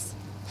do this,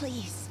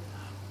 please.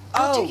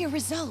 Oh, Alter your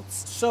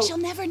results. so she'll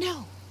never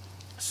know.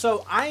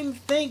 So I'm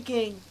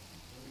thinking,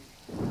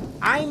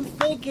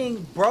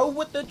 bro,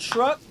 with the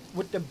truck,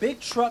 with the big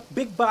truck,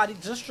 big body,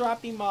 just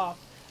dropped him off.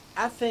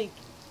 I think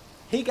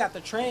he got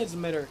the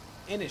transmitter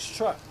in his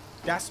truck.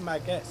 That's my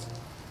guess.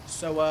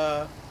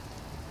 So,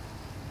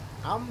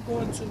 I'm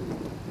going to,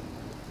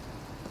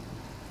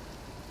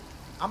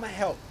 I'ma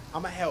help.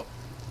 Yeah,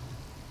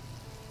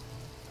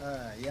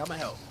 I'ma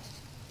help.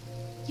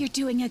 You're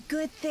doing a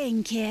good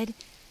thing, kid.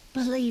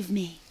 Believe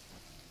me.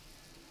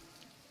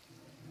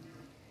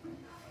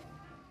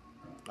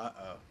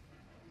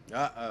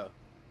 Uh-oh.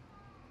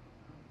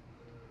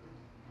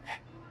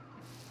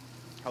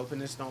 Hoping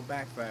this don't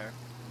backfire.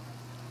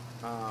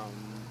 Go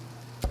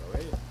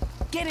ahead.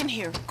 Get in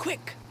here,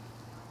 quick.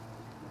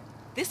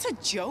 This a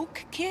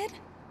joke, kid?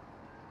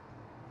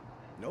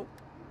 Nope.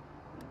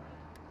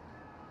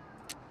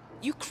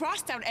 You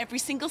crossed out every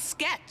single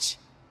sketch.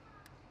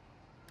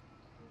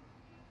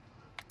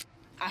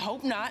 I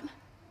hope not.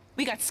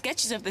 We got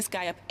sketches of this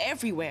guy up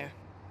everywhere.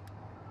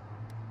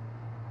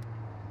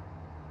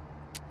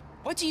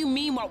 What do you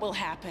mean, what will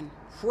happen?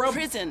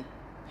 Prison.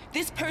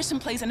 This person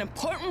plays an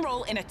important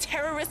role in a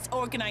terrorist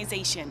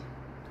organization.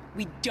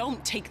 We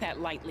don't take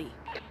that lightly.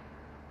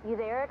 You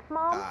there,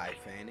 ex-mom? Hi,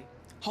 Fanny.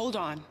 Hold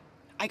on.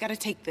 I gotta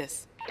take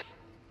this.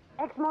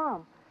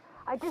 Ex-mom,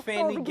 I just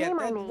Fanny, stole the get game,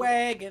 that I mean.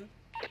 wagon.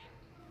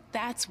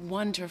 That's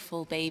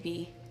wonderful,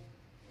 baby.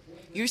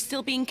 You're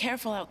still being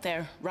careful out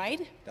there,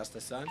 right? That's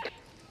the son?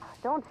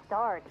 Don't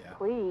start,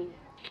 please.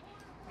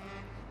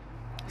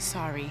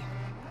 Sorry.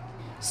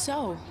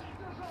 So,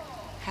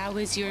 how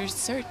is your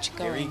search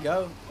going?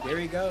 Here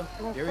we go.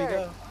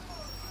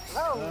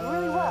 Oh,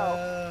 really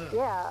well.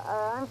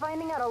 Yeah, I'm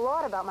finding out a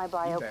lot about my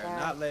bio You better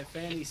parents. not let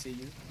Fanny see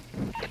you.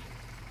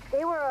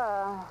 They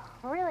were,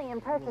 really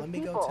impressive Let me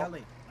people. go tell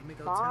him.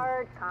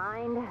 Smart,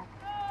 kind.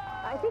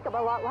 I think I'm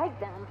a lot like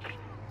them.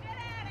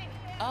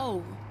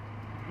 Oh,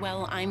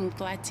 well, I'm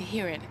glad to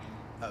hear it.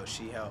 Oh,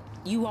 she helped.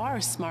 You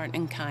are smart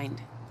and kind.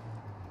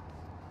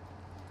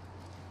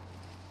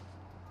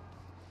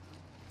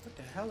 What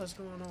the hell is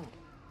going on?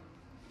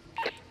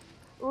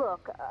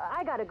 Look,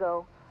 I gotta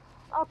go.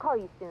 I'll call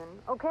you soon,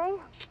 okay?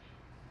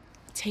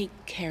 Take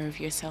care of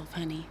yourself,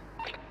 honey.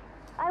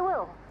 I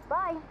will.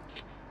 Bye.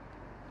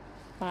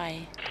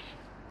 Bye.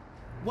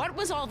 What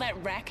was all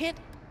that racket?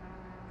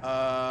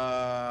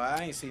 I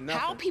ain't seen nothing.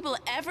 How people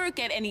ever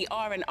get any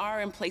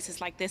R&R in places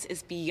like this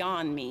is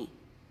beyond me.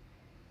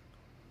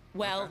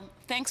 Well,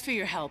 thanks for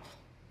your help,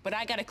 but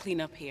I gotta clean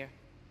up here.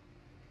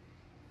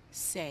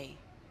 Say,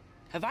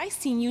 have I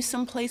seen you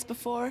someplace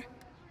before?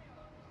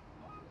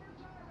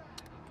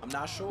 I'm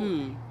not sure.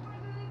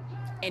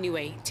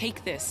 Anyway,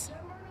 take this.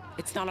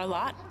 It's not a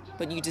lot,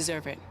 but you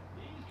deserve it.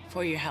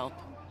 For your help.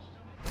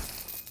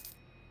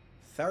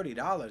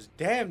 $30?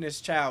 Damn,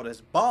 this child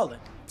is balling.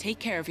 Take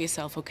care of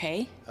yourself,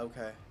 okay?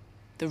 Okay.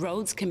 The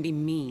roads can be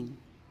mean.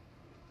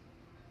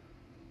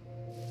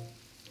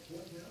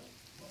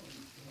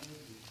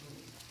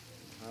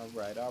 All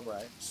right.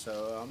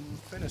 So I'm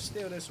finna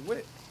steal this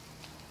whip.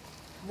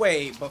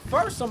 Wait, but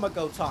first I'm gonna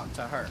go talk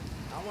to her.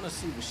 I wanna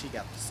see what she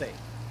got to say.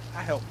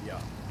 I help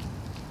y'all.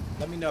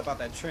 Let me know about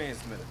that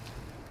transmitter.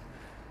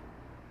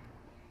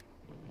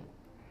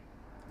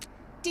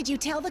 Did you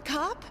tell the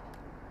cop?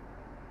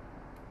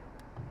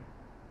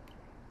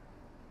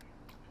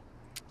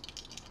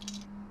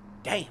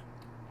 Damn.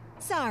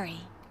 Sorry,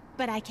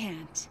 but I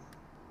can't.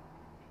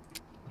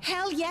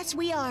 Hell yes,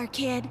 we are,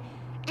 kid.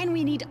 And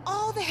we need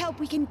all the help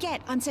we can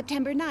get on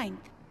September 9th.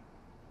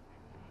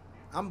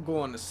 I'm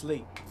going to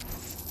sleep.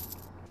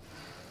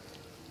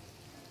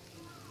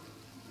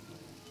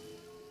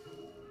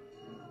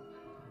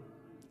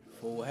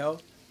 Full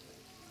health.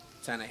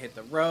 Time to hit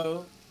the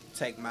road.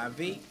 Take my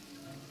V.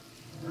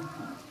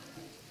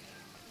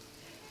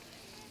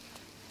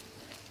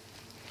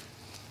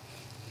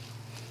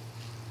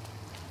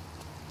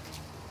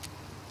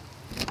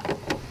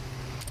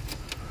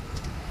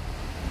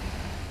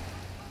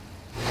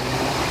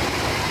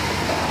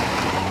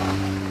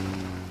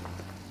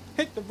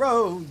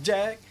 road,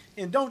 Jack.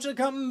 And don't you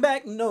come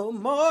back no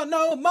more,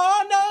 no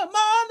more, no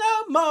more,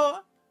 no more.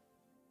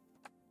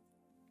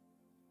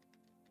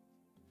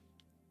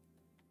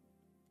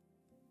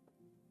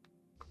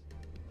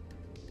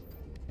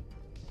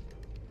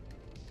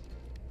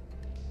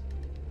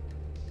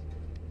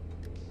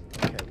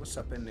 Okay, what's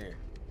up in there?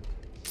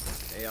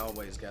 They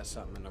always got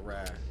something in the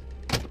ride.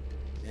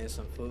 And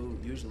some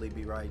food usually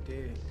be right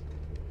there.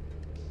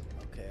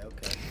 Okay,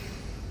 okay.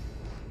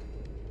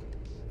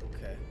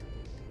 Okay.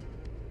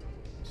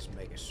 Just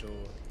making sure.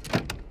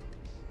 Alright.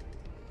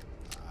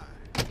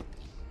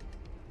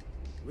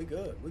 We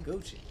good. We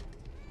Gucci.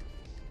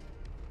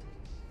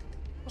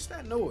 What's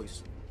that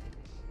noise?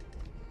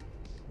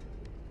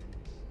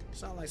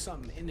 Sound like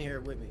something in here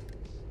with me.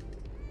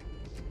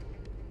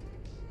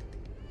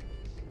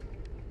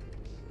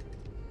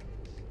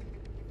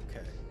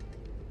 Okay.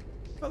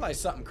 Feel like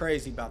something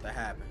crazy about to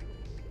happen.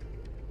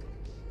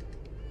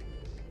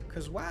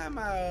 Cause why am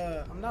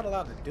I'm not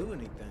allowed to do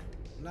anything.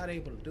 I'm not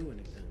able to do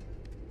anything.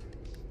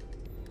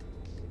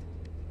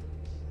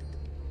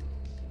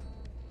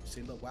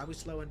 See, look, why are we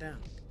slowing down?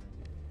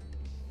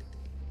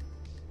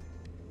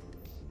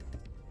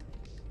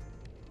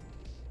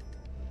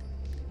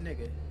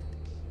 Nigga.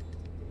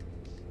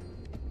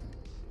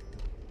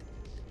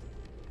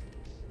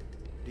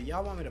 Do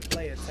y'all want me to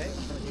play a tape?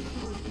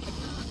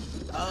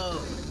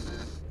 Oh.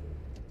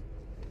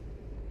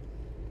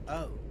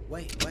 Oh,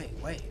 wait.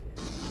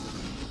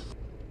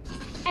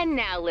 And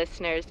now,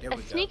 listeners,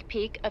 a sneak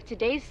peek of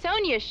today's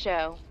Sonia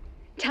show.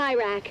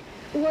 Tyrak,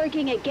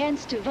 working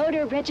against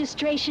voter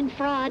registration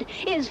fraud,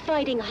 is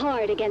fighting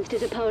hard against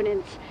his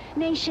opponents.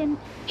 Nation,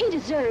 he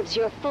deserves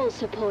your full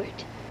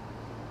support.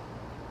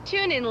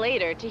 Tune in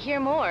later to hear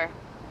more.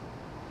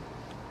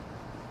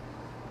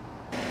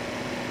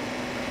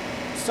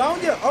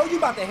 Sonia, oh, you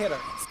about to hit her.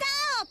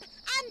 Stop!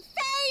 I'm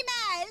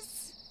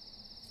famous!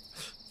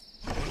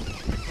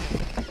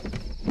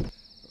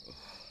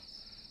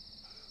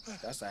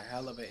 That's a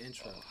hell of an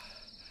intro.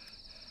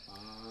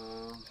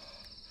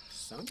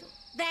 Sonia?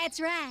 That's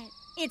right.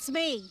 It's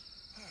me,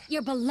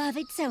 your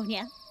beloved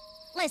Sonia.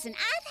 Listen,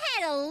 I've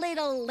had a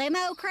little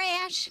limo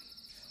crash.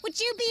 Would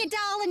you be a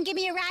doll and give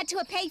me a ride to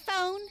a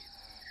payphone?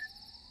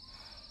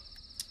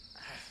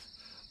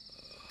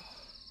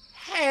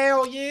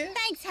 Hell yeah.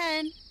 Thanks,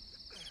 hun.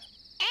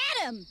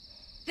 Adam,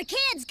 the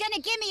kid's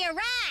gonna give me a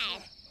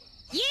ride.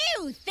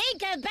 You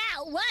think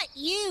about what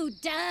you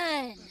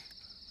done.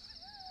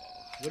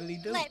 What did he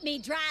do? Let me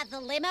drive the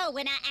limo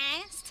when I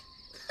asked?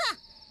 Huh,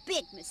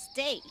 big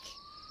mistake.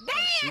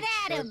 Bad,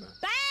 Adam,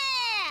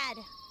 bad!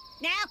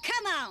 Now,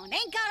 come on,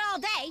 ain't got all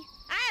day.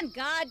 I'm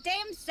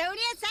goddamn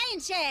Sonia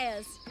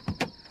Sanchez.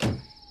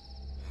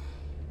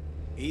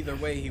 Either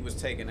way, he was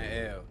taking an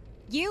L.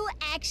 You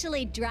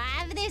actually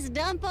drive this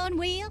dump on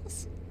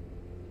wheels?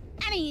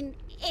 I mean,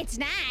 it's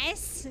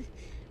nice.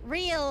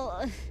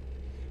 Real...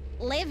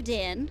 lived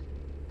in.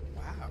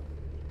 Wow.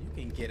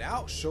 You can get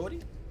out,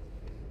 shorty.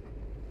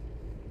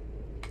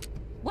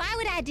 Why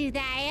would I do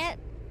that?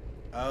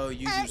 Oh,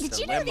 you used did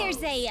to you know limos.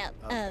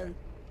 there's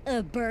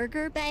a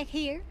burger back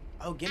here?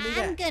 Oh, give me I'm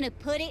that. I'm gonna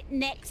put it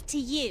next to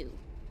you.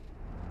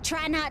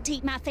 Try not to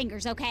eat my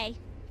fingers, okay?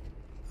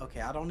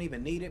 Okay, I don't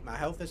even need it. My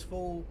health is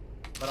full,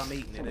 but I'm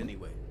eating it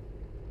anyway.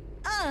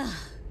 Ugh,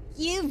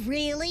 you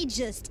really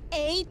just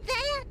ate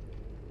that?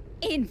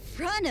 In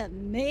front of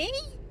me?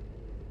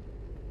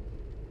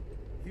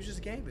 You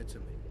just gave it to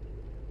me.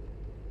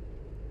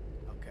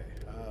 Okay,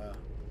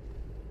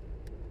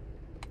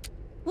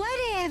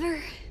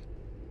 Whatever.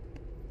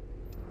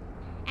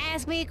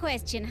 Ask me a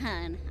question,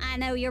 hun. I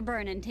know you're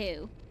burning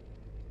too.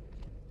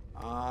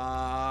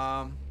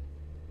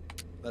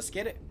 Let's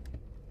get it.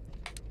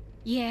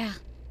 Yeah,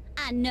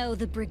 I know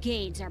the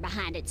brigades are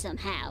behind it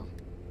somehow.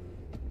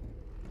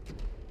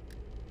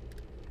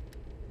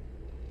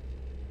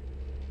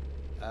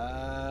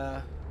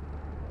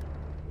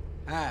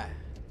 Hi.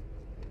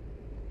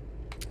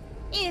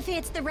 If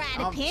it's the right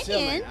opinion,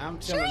 chilling. I'm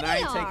chilling. Sure I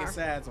ain't they taking are.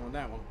 sides on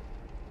that one.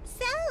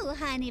 So,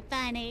 honey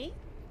bunny,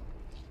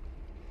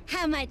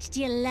 how much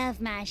do you love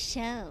my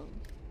show?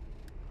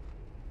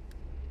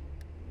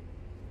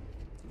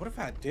 What if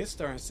I dissed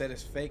her and said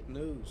it's fake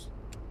news?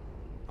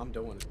 I'm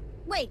doing it.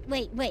 Wait.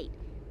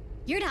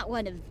 You're not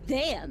one of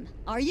them,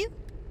 are you?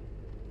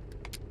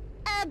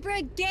 A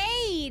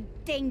brigade,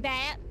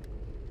 dingbat.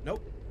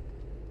 Nope.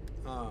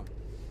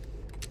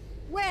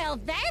 Well,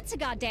 that's a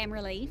goddamn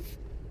relief.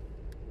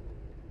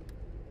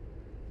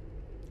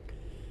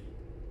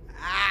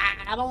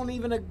 I don't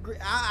even agree.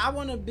 I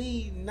want to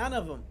be none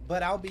of them,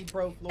 but I'll be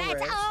pro Flores.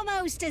 That's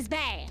almost as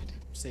bad.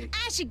 See.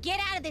 I should get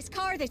out of this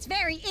car this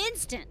very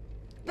instant,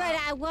 but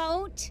I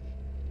won't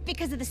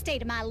because of the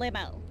state of my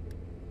limo.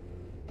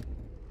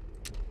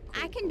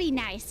 I can be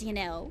nice, you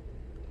know.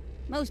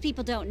 Most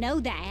people don't know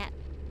that.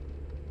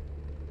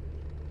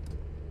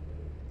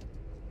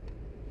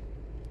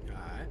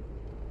 Alright.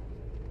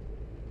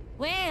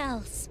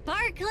 Well,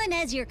 sparkling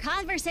as your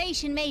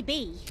conversation may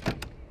be,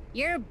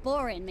 you're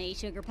boring me,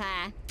 Sugar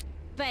Pie.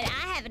 But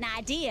I have an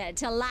idea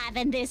to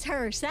liven this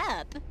hearse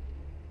up.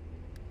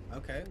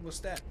 Okay, what's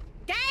that?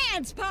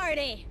 Dance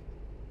party!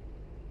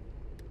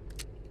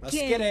 Let's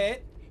get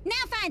it.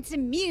 Now find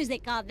some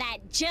music on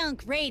that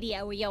junk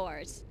radio of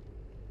yours.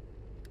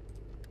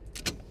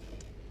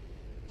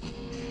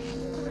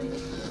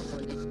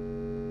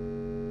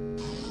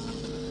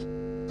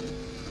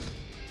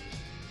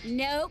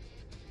 Nope.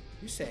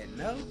 You said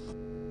no?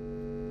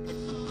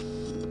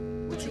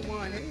 What you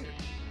want here?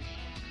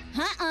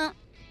 Uh-uh.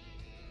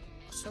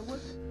 So what?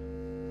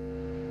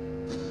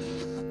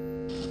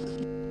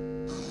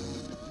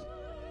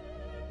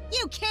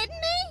 You kidding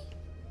me?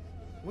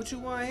 What you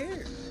want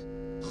here?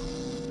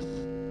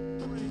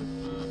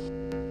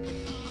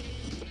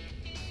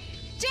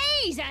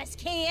 Jesus,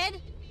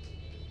 kid!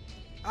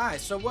 Alright,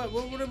 so what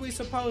are we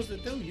supposed to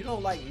do? You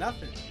don't like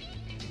nothing.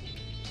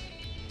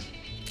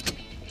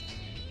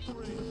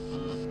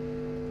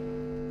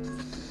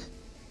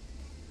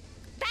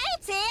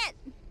 That's it!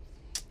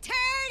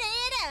 Turn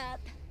it up!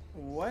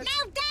 What?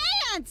 Now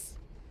dance!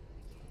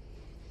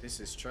 This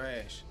is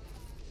trash.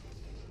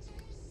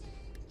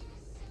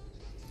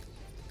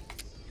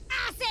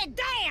 I said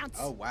dance!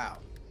 Oh, wow.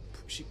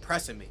 She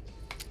pressing me.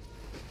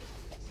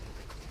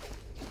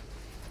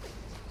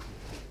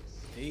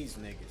 These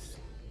niggas.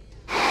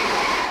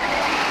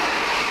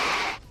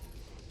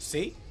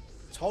 See?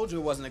 Told you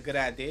it wasn't a good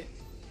idea.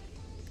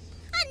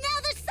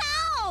 Another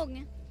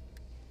song!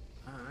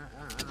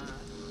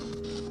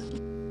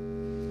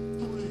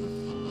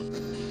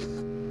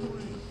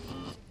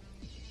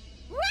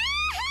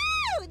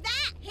 Woohoo!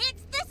 That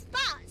hits the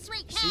spot,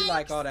 sweet cakes! She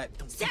like all that.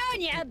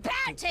 Sonya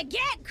about to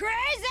get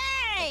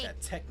crazy!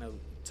 That techno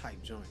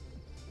type joint.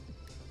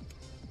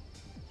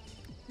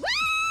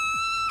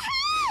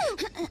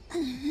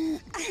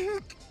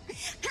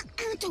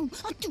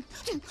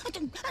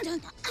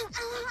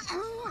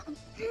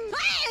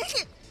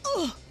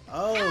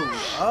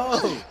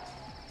 Oh.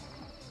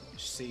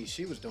 See,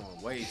 she was doing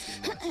way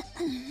too much.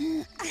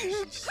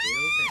 She's still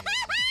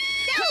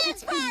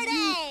Dance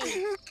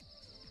party!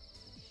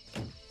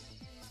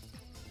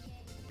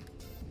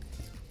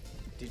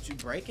 Did you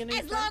break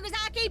anything? As long as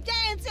I keep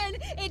dancing,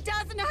 it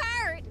doesn't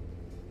hurt.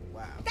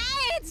 Wow.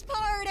 Dance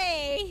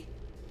party!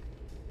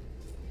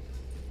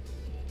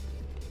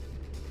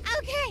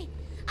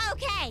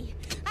 Okay,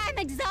 I'm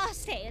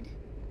exhausted.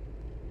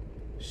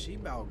 She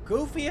about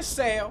goofy as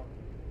hell.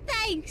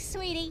 Thanks,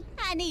 sweetie.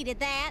 I needed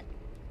that.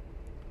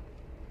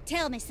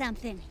 Tell me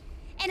something,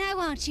 and I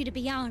want you to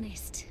be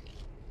honest.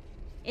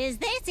 Is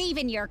this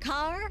even your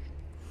car?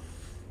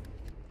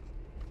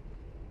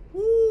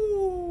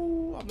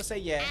 Ooh, I'm gonna say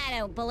yeah. I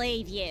don't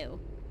believe you.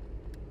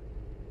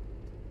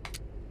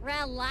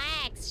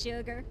 Relax,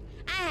 sugar.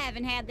 I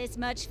haven't had this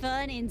much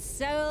fun in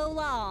so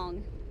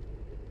long.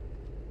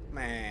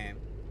 Man.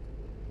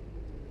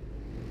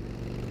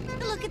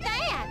 Look at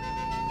that!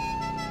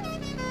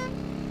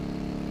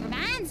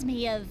 Reminds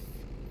me of...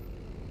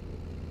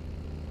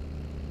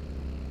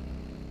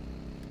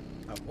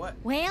 Of what?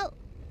 Well,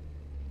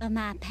 of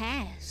my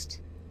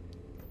past.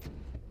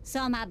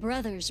 Saw my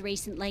brothers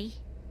recently.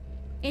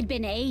 It'd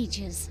been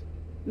ages.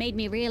 Made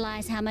me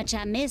realize how much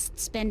I missed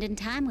spending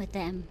time with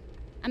them.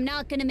 I'm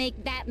not gonna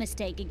make that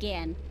mistake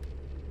again.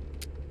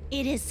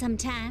 It is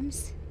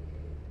sometimes,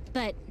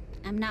 but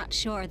I'm not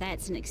sure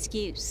that's an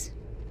excuse.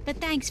 But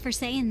thanks for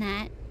saying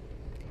that.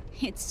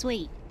 It's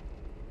sweet.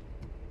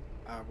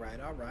 All right.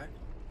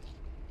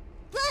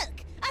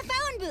 Look! A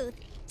phone booth!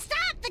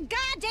 Stop the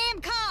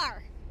goddamn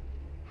car!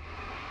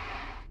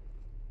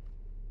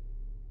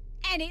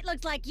 And it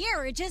looks like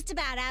you're just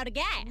about out of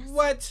gas.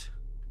 What?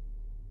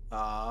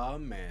 Aw,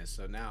 man.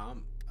 So now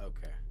I'm...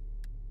 Okay.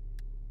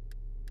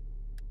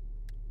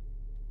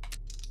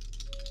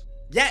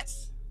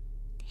 Yes!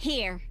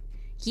 Here.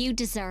 You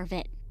deserve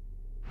it.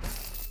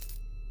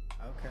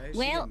 Okay, she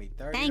well, gave me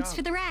 $30. Thanks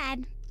for the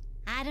ride.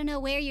 I don't know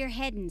where you're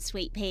heading,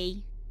 Sweet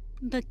Pea.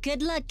 But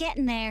good luck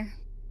getting there.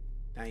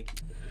 Thank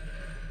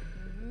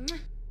you.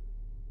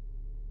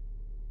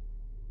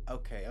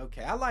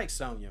 Okay. I like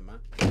Sonya, man.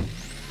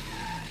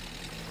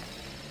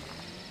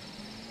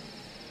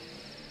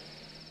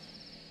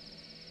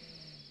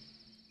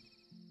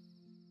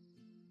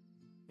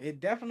 It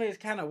definitely is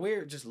kind of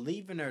weird just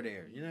leaving her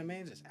there. You know what I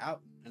mean? Just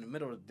out in the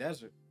middle of the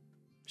desert.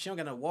 She don't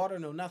got no water,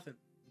 no nothing.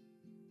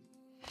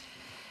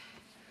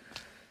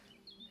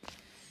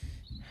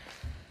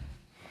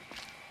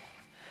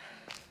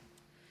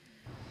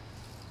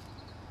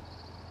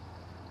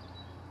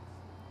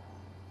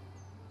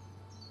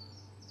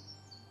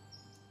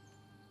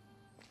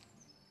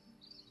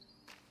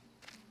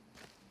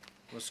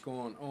 What's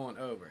going on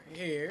over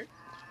here?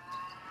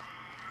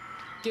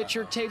 Get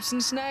your tapes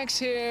and snacks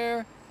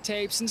here.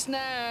 Tapes and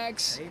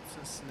snacks. Tapes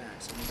and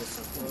snacks. Let me get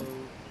some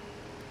food.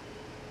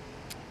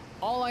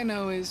 All I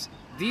know is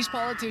these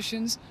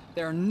politicians,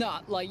 they're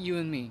not like you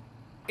and me.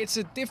 It's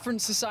a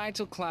different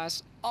societal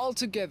class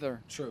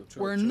altogether. True.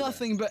 We're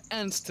nothing but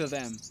ants to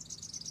them.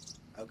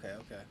 Okay.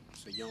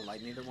 So you don't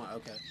like neither one?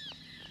 Okay.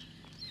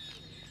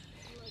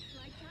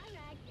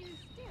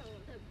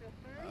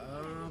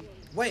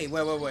 Wait.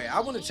 I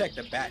want to check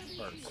the back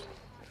first.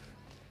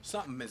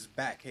 Something is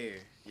back here.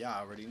 Y'all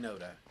already know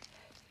that.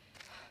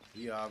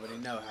 You already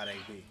know how they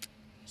be.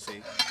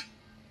 See?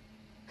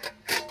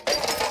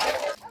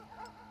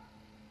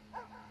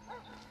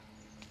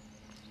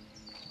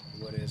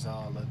 What is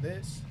all of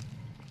this?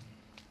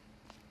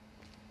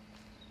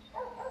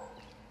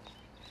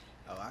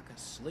 Oh, I can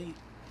sleep,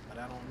 but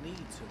I don't need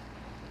to.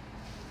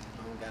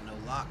 I don't got no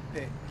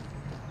lockpick.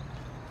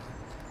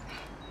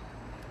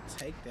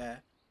 Take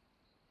that.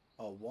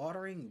 A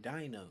watering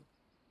dino.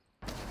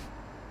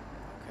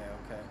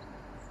 Okay.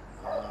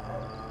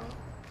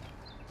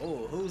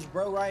 Oh, who's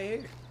bro right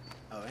here?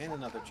 Oh, and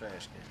another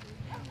trash can.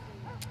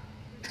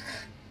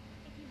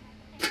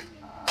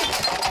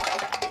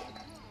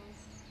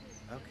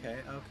 Okay.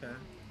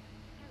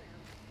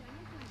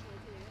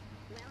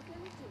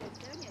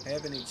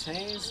 Have any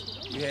change?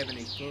 You have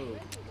any food?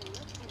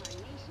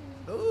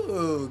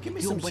 Ooh, give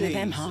me You're some one cheese. of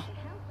them, huh?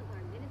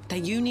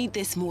 Then you need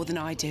this more than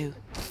I do.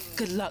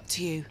 Good luck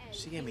to you.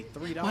 She gave me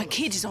 $3. My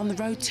kid is on the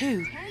road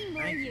too.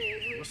 Thank you.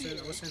 What's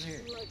in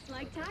here? Looks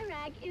like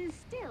Tyrak is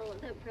still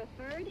the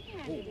preferred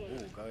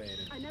candidate. Ooh, go ahead.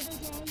 Another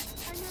day,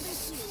 another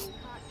team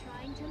caught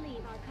trying to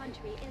leave our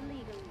country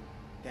illegally.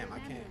 Damn, I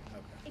can't.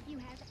 Okay. If you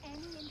have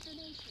any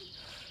information,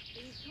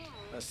 please call.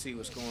 Let's see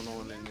what's going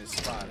on in this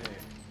spot here.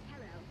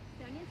 Hello,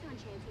 Sonia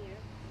Sanchez here.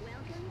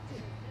 Welcome to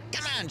the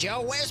Come on,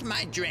 Joe. Where's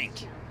my drink?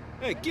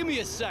 Hey, give me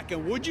a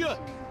second, would you?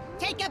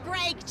 Take a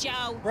break,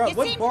 Joe. Bro, you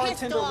what seem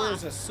bartender pissed off.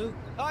 wears a suit?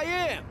 I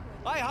am.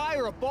 I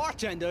hire a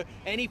bartender,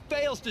 and he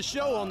fails to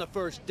show on the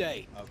first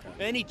day. Okay.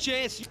 Any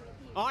chance?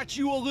 Aren't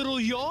you a little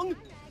young?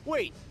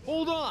 Wait,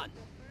 hold on.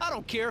 I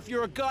don't care if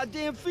you're a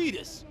goddamn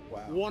fetus.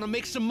 Wow. Want to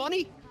make some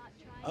money?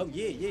 Oh,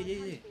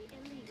 yeah.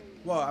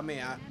 Well, I mean,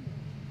 I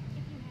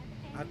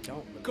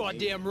don't believe.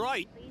 Goddamn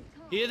right.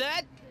 Hear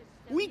that?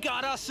 We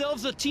got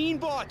ourselves a teen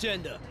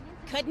bartender.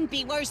 Couldn't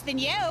be worse than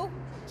you.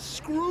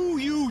 Screw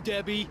you,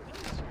 Debbie.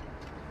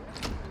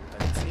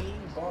 A teen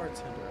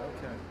bartender,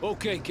 okay.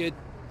 Okay, kid.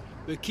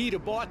 The key to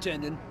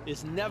bartending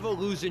is never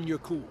losing your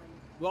cool.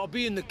 While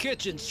be in the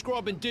kitchen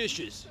scrubbing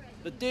dishes.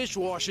 The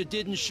dishwasher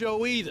didn't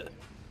show either.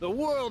 The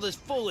world is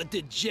full of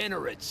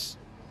degenerates.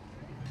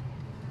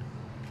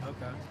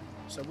 Okay.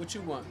 So what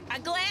you want? A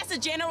glass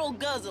of General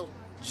Guzzle.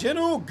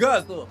 General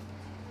Guzzle.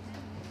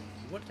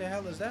 What the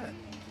hell is that?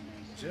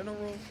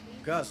 General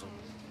Guzzle.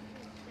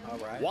 All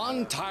right.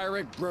 One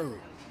Tyrak brew.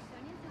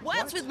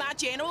 What's with my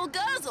General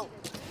Guzzle?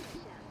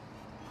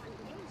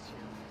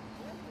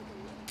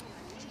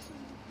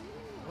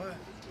 What?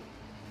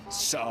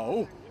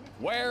 So,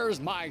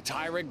 where's my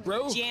Tyrak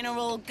brew?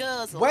 General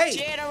Guzzle. Wait.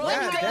 General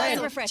God Guzzle.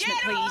 damn. Refreshment,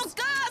 General please.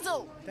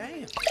 Guzzle.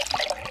 Damn.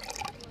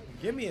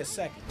 Give me a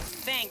second.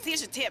 Thanks.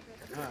 Here's your tip.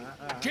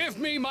 Give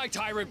me my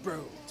Tyrak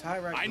brew.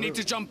 Tyrak I brew. need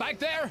to jump back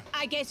there.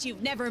 I guess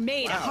you've never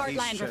made Wow, a he's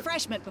Heartland tripping.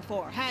 refreshment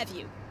before, have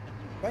you?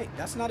 Wait,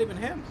 that's not even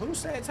him. Who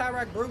said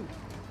Tyrak brew?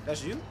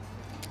 That's you?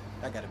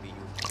 That gotta be you.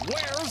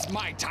 Where's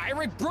my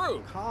Tyrak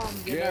brew? Calm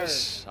your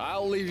Yes,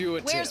 I'll leave you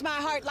a Where's tip. my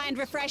Heartland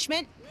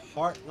refreshment? nerves.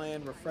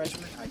 Heartland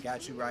refreshment. I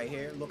got you right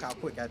here. Look how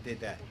quick I did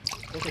that.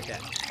 Look at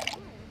that.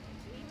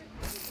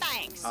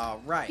 Thanks. All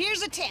right.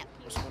 Here's a tip.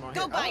 What's going on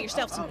Go here? buy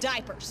yourself some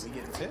diapers. We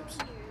getting tips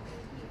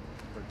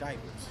for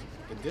diapers.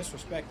 The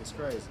disrespect is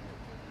crazy.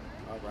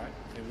 All right,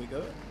 and we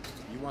good?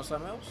 You want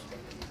something else?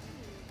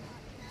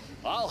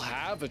 I'll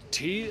have a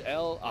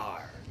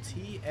TLR.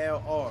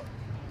 TLR.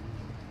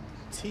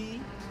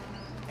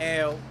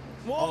 TLR.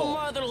 More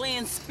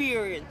motherland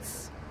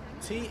spirits.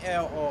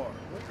 TLR.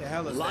 What the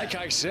hell is Like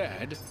that? I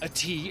said, a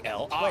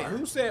TLR. Wait,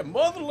 who said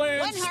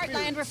motherland? One Spirit?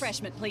 Heartland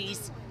refreshment,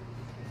 please.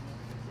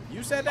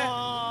 You said that?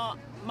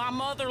 My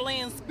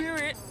motherland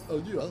spirit. Oh,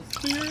 you a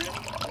spirit?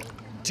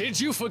 Did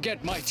you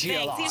forget my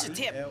TLR? Thanks. Here's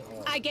your tip.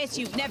 I guess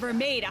you've never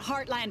made a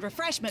Heartland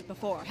refreshment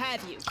before,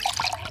 have you?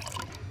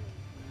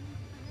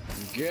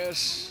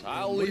 Guess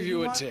I'll What leave do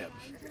you a want? tip.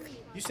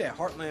 You said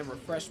Heartland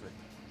refreshment.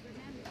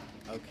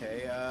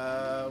 Okay,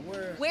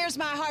 where? Where's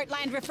my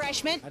Heartland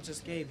refreshment? I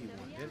just gave you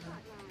one, didn't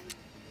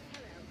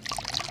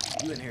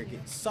I? You in here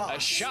getting sauce. A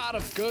shot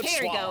of good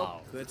Here we go.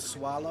 swallow. Good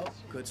swallow.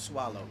 Good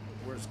swallow.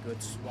 Where's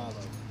good swallow?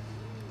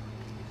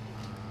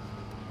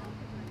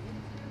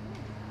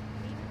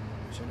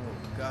 General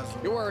Guzzle.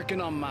 You're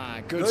working on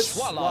my good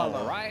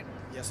swallow, right?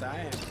 Yes, I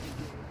am.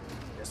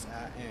 Yes,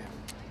 I am.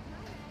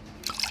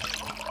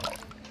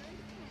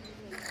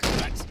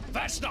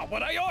 That's not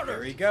what I Here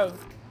ordered. we go.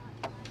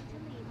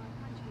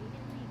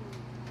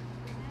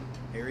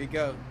 Here we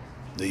go.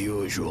 The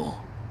usual.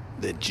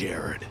 The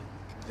Jared.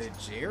 The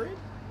Jared?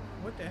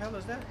 What the hell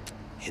is that?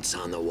 It's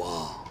on the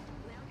wall.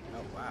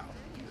 Oh, wow.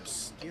 You're a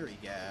scary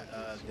guy.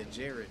 The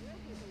Jared.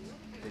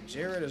 The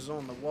Jared is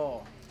on the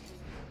wall.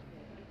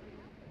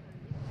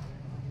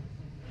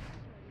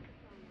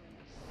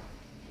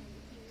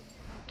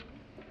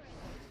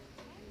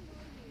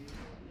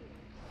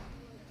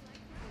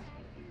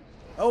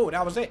 Oh,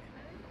 that was it.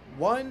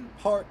 1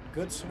 part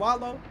good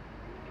swallow.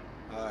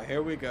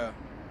 Here we go.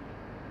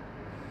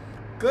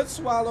 Good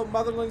swallow,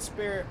 motherland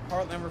spirit,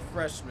 heartland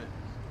refreshment.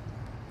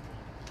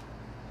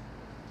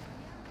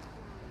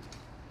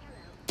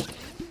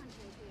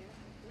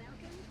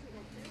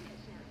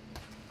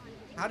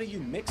 How do you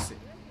mix it?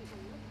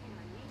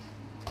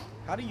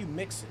 How do you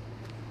mix it?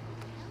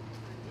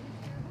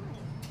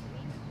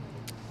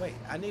 Wait,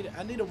 I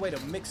need a way to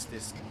mix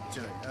this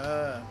joint.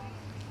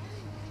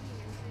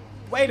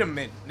 Wait a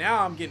minute.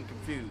 Now I'm getting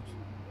confused.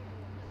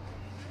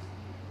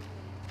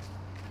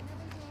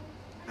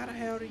 How the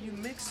hell do you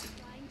mix it?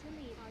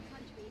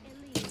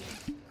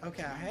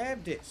 Okay, I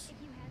have this.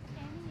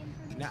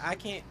 Now I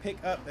can't pick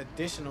up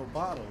additional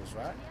bottles,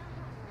 right?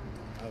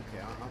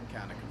 Okay, I'm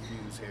kind of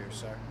confused here,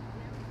 sir.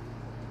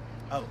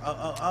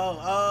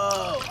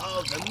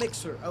 Oh, the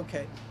mixer.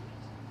 Okay.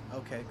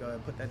 Okay, go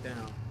ahead, put that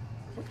down.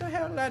 What the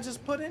hell did I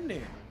just put in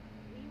there?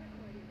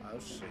 Oh,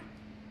 shit.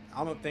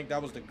 I don't think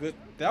that was the good...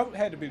 That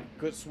had to be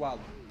good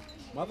swallow.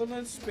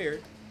 Motherland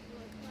Spirit.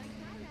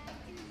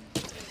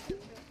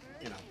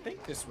 And I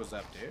think this was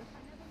up there.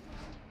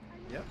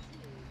 Yep.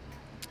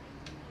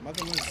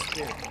 Motherland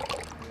Spirit. Let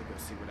me go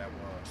see where that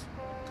was.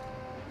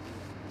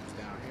 It was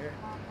down here.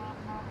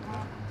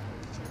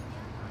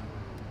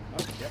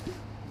 Okay, yep.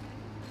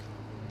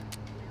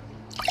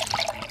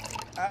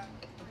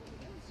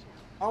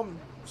 I'm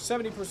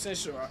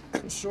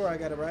 70% sure I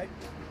got it right.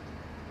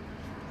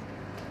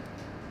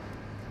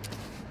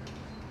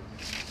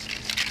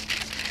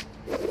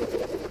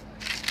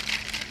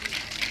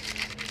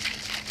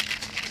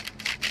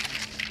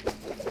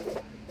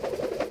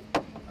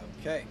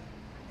 Okay.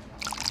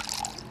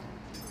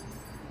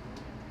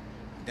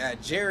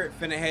 That Jared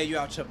finna have you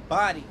out your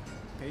body.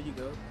 Here you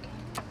go.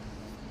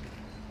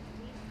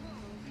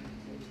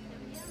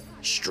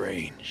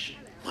 Strange.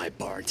 My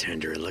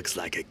bartender looks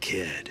like a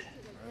kid.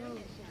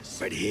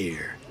 But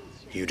here,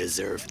 you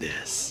deserve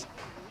this.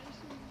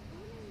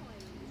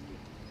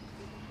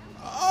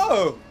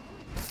 Oh!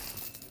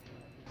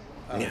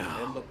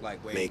 Now, it looked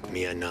like way make more.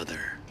 me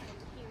another.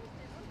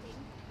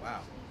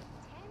 Wow.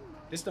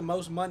 This is the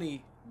most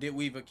money that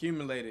we've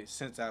accumulated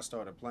since I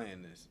started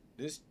playing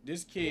this.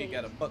 This kid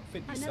got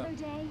 $1.50 Another something.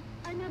 day,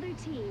 another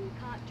team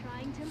caught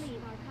trying to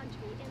leave our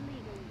country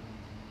illegally.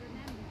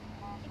 Remember,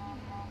 if you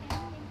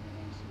have any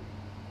information,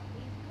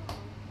 please call the Sonia hotline.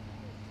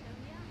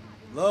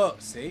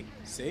 Look, see,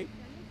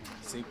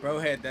 bro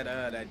had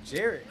that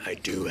Jared. I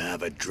do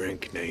have a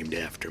drink named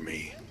after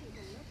me.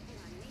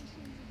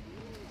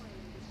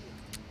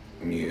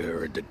 You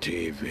heard the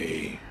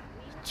TV.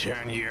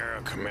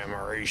 10-year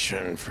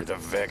commemoration for the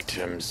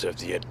victims of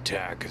the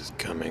attack is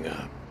coming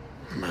up.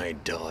 My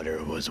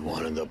daughter was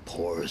one of the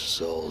poor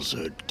souls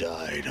who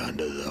died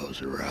under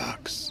those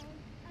rocks.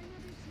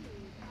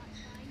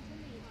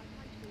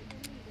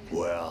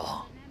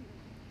 Well,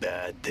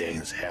 bad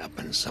things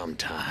happen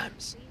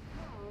sometimes,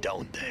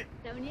 don't they?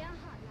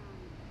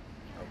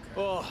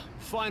 Oh,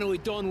 finally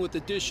done with the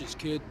dishes,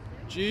 kid.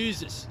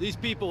 Jesus, these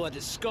people are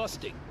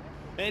disgusting.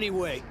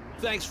 Anyway,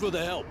 thanks for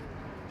the help.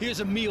 Here's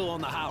a meal on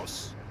the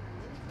house.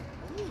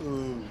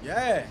 Ooh,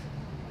 yeah.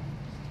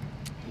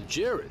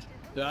 Jared,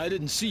 I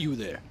didn't see you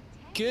there.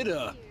 Kid,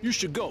 you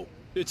should go.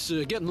 It's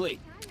getting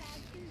late.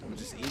 I'm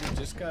just eating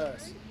just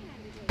cuz.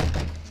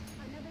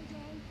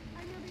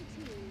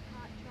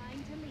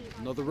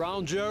 Another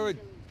round, Jared?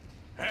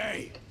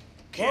 Hey,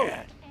 kid.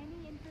 Whoa.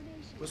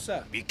 What's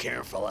up? Be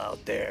careful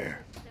out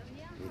there.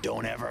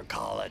 Don't ever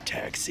call a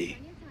taxi.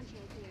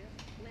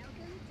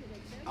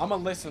 I'm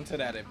gonna listen to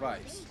that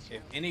advice.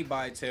 If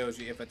anybody tells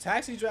you, if a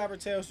taxi driver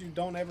tells you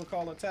don't ever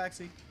call a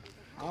taxi,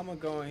 I'm gonna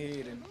go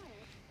ahead and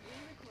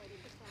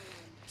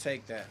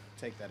take that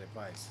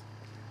advice.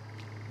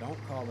 Don't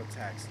call a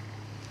taxi.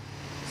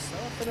 So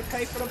I'm gonna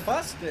pay for the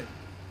bus then.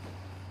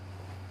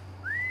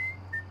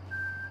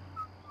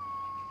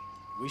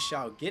 We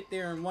shall get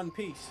there in one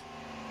piece.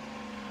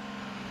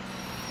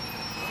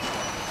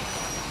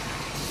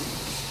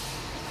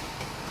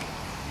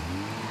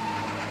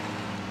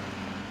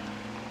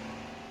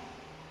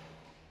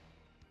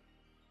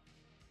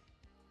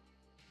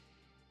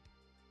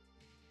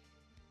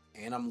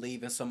 And I'm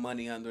leaving some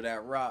money under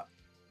that rock.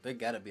 There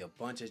gotta be a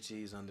bunch of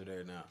cheese under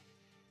there now.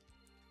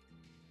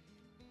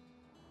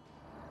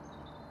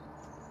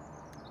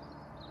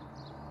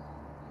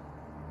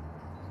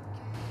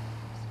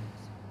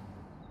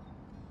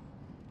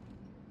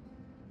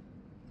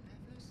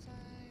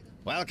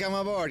 Welcome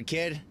aboard,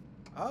 kid.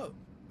 Oh.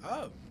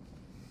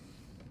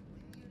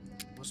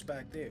 What's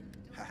back there?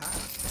 Haha.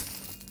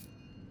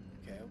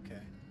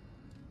 Okay.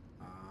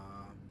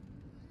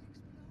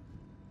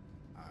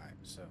 Alright,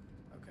 so,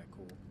 okay,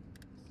 cool.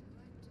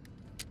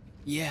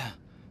 Yeah.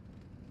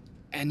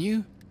 And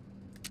you?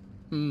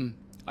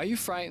 Are you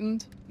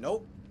frightened?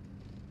 Nope.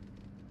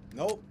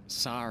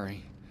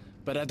 Sorry,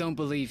 but I don't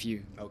believe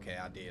you. Okay,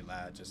 I did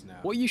lie just now.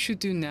 What you should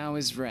do now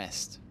is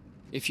rest.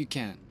 If you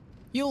can.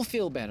 You'll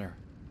feel better.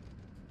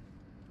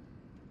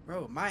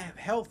 Bro, my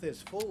health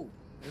is full.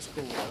 It's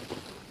cool, bro.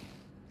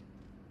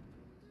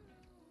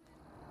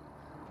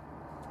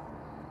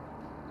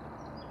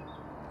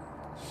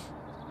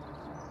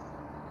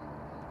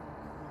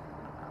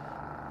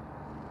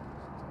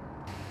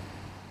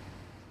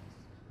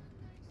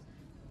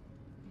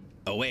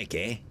 Awake,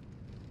 eh?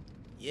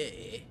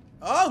 Yeah.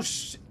 Oh,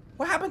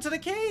 what happened to the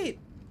kid?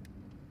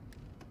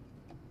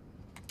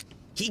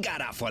 He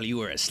got off while you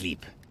were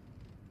asleep.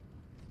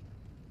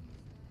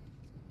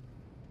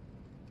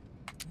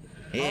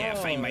 Yeah,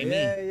 fine by me.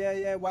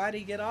 Yeah. Why'd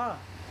he get off?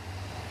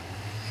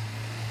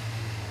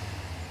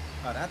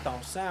 Oh, that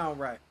don't sound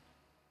right.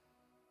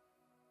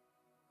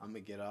 I'm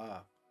gonna get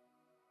off.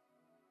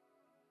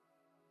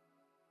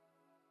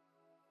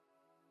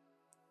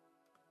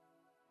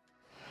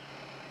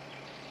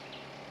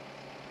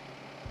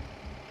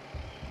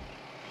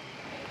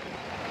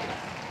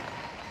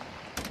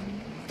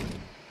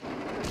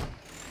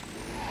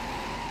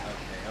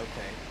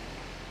 Okay.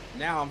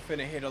 Now I'm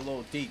finna hit a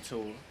little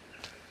detour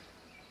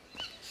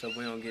so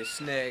we don't get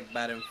snagged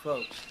by them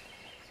folks.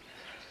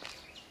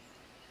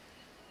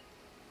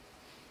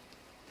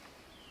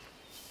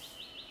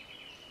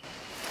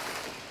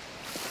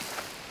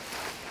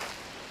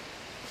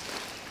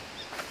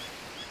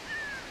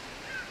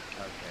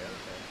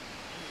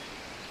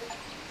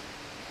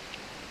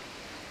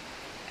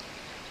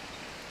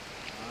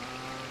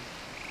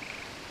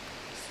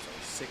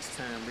 So 6th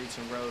time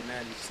reaching Road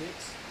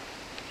 96.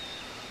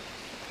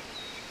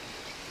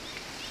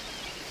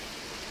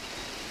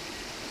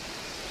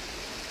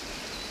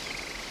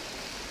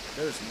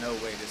 There's no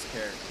way this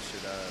character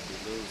should be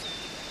losing.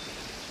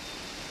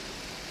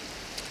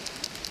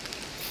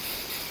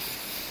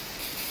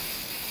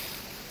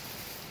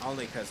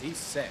 Only because he's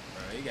set,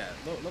 bro. He got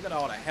look at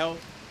all the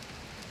health,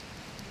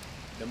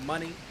 the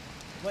money.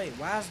 Wait,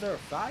 why is there a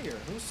fire?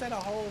 Who set a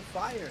whole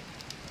fire?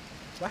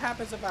 What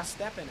happens if I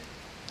step in it?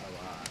 Oh,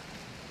 wow.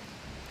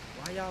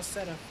 Why y'all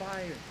set a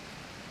fire?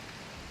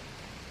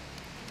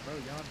 Bro,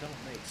 y'all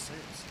don't make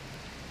sense.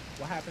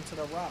 What happened to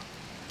the rock?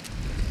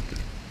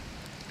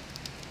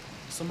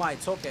 Somebody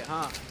took it,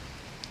 huh?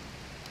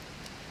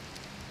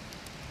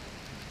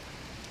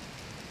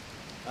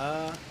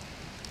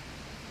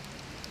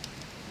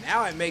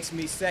 Now it makes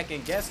me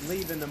second guess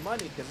leaving the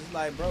money, because it's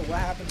like, bro, what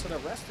happened to the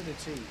rest of the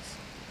cheese?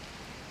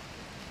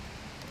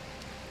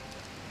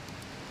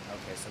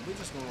 Okay, so we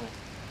just gonna...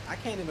 I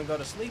can't even go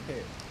to sleep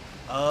here.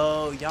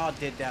 Oh, y'all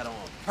did that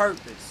on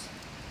purpose.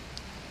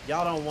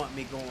 Y'all don't want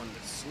me going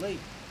to sleep.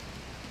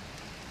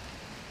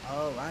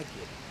 Oh, I get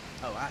it.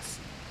 Oh, I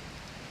see.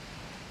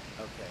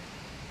 Okay.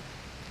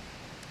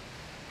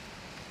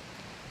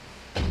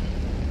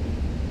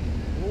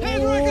 Hey,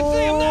 I can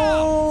see him now!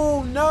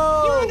 Oh,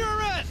 no! You're under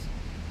arrest!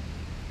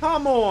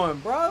 Come on,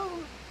 bro.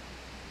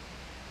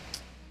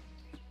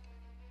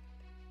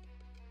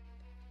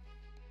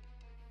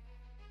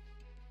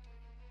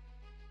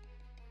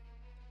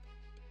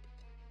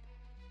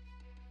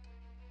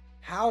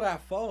 How'd I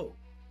fold?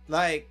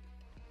 Like,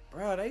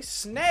 bro, they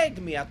snagged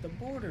me at the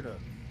border though.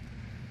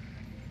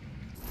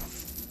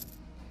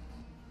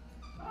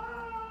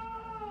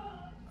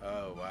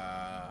 Oh,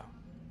 wow.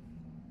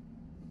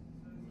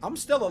 I'm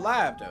still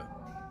alive though.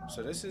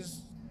 So this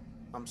is,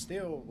 I'm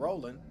still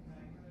rolling.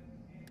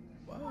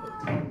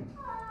 Whoa.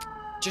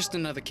 Just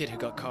another kid who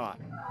got caught.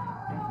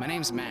 My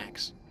name's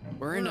Max.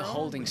 We're in a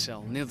holding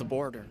cell near the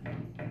border.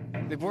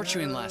 They brought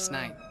you in last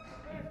night.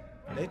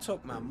 They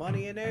took my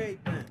money and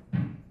everything.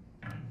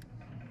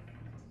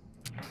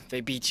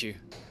 They beat you.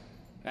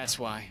 That's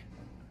why.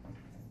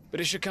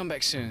 But it should come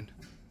back soon.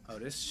 Oh,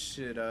 this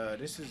should,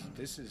 this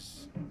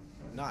is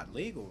not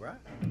legal, right?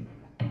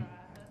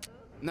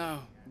 No,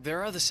 there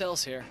are other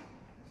cells here.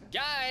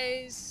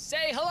 Guys,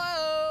 say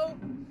hello!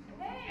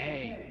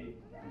 Hey.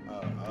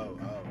 Oh.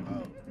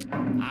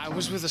 I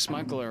was with a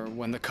smuggler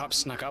when the cops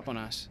snuck up on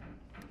us.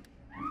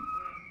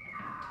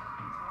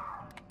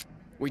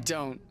 We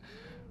don't.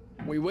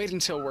 We wait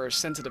until we're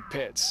sent to the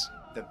pits.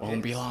 The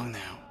Won't be long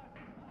now.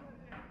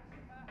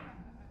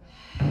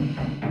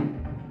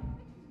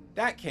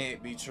 That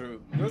can't be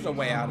true. There's a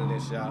way out of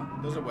this, y'all.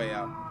 There's a way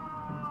out.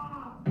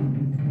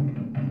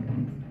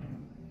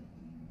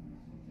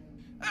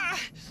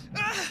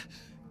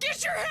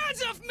 Get your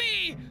hands off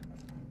me!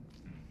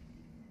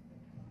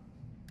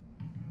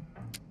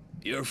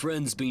 Your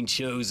friend's been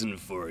chosen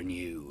for a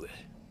new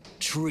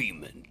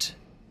treatment.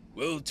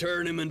 We'll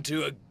turn him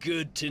into a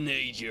good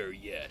teenager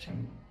yet.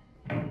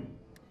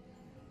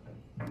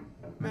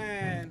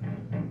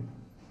 Man.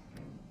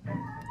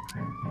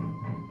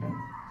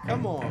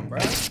 Come on, bro.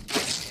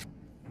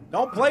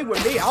 Don't play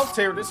with me. I'll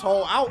tear this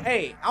whole out.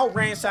 Hey, I'll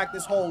ransack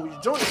this whole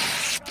joint.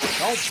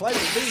 Don't play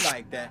with me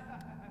like that.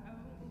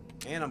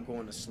 And I'm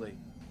going to sleep.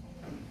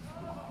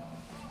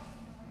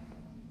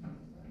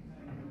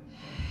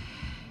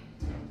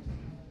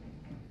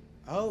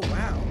 Oh,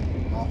 wow.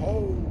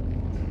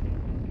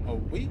 A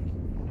week?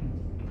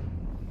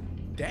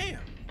 Damn.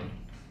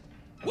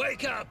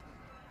 Wake up!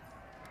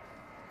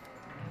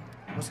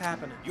 What's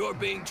happening? You're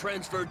being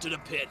transferred to the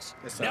pits.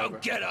 It's now over.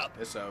 Get up.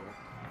 It's over.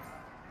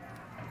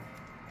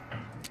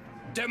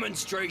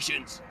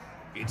 Demonstrations.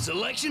 It's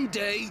election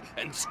day,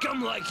 and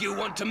scum like you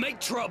want to make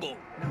trouble.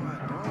 No,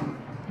 I don't.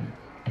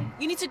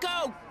 You need to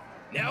go.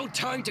 Now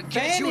time to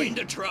get you Fanny. in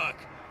the truck.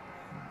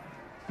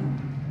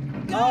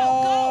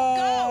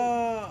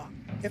 Go!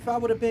 If I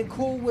would have been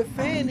cool with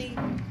Fanny,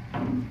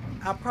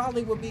 I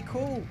probably would be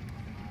cool.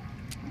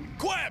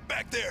 Quiet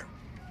back there.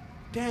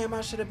 Damn,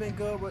 I should have been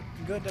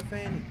good to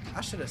Fanny.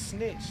 I should have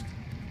snitched.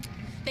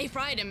 They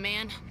fried him,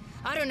 man.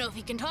 I don't know if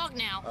he can talk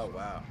now. Oh,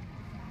 wow.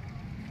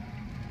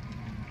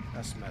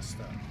 That's messed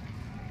up.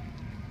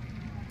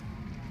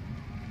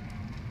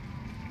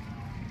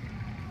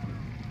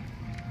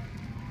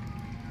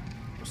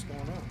 What's going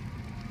on?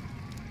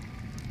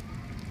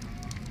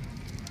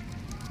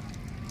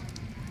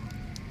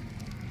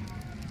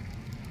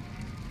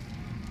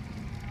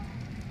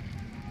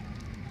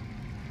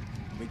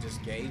 We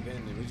just gave in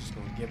and we just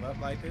gonna give up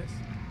like this?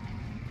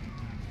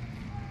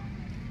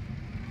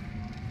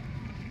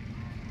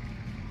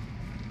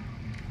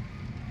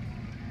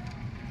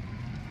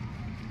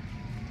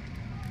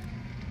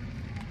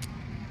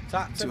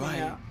 Talk to me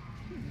now.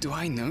 Do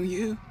I know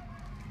you?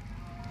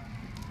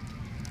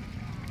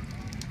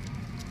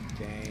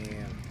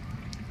 Damn.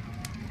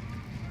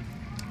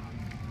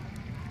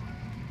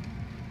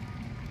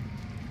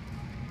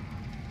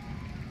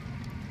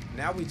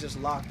 Now we just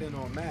locked in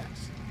on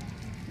Max.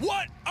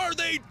 What are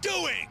they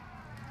doing?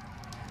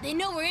 They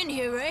know we're in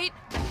here, right?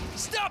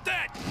 Stop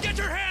that! Get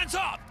your hands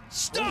up!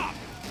 Stop!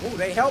 Oh,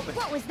 they helping.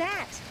 What was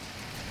that?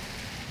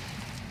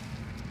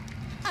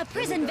 A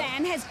prison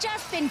van has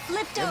just been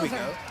flipped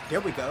over. There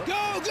we go.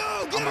 Go,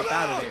 go! Get I'm him up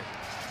out out! of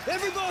there.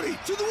 Everybody,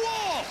 to the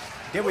wall!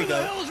 There we Where go.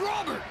 the hell is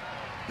Robert?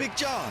 Big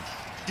John,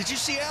 did you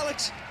see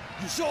Alex?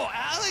 You saw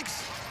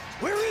Alex?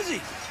 Where is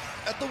he?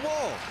 At the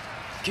wall.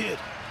 Kid,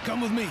 come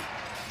with me.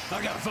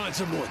 I gotta find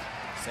someone.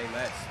 Say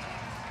less.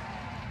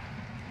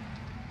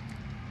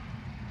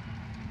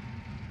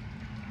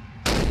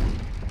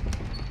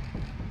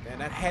 Man,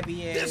 that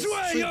heavy ass. This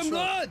way, young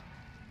blood!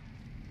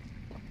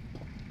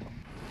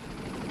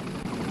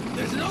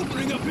 There's an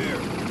opening up here.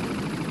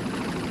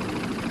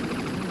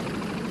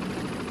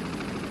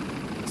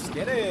 Let's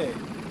get it.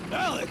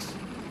 Alex!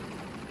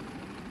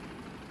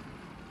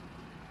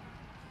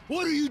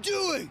 What are you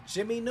doing?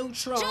 Jimmy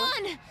Neutron.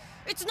 John!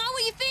 It's not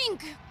what you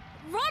think!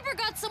 Robert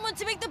got someone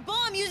to make the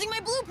bomb using my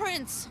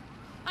blueprints!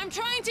 I'm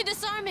trying to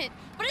disarm it,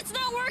 but it's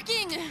not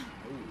working!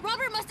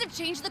 Robert must have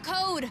changed the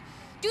code.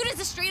 Dude is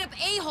a straight-up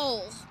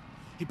a-hole.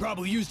 He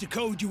probably used a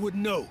code you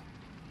wouldn't know.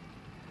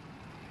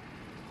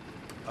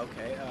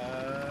 Okay, I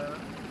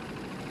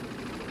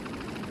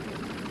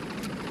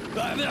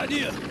have an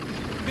idea.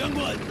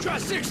 Youngblood, try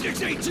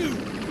 6682.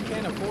 You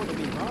can't afford to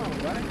be wrong,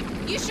 right?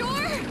 You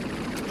sure?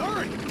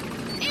 Hurry!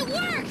 It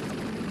worked!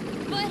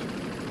 But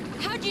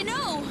how'd you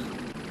know?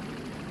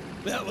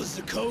 That was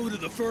the code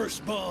of the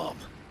first bomb.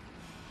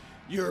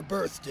 Your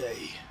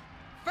birthday.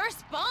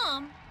 First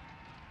bomb?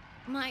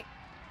 My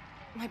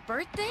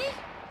birthday?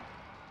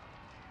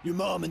 Your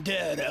mom and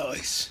dad,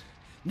 Alex.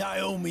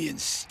 Naomi and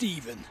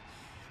Steven.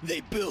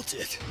 They built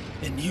it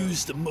and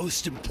used the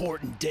most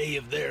important day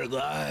of their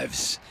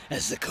lives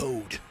as the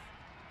code.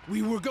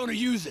 We were gonna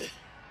use it,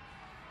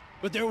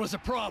 but there was a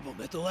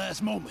problem at the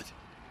last moment.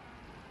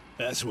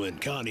 That's when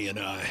Connie and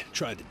I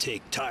tried to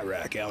take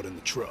Tyrak out in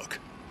the truck.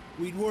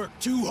 We'd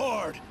worked too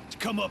hard to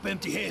come up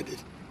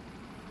empty-handed,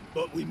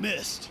 but we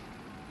missed,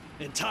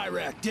 and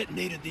Tyrak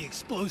detonated the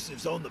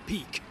explosives on the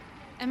peak.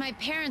 And my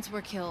parents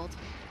were killed.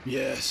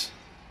 Yes,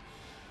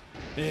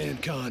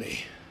 and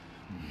Connie.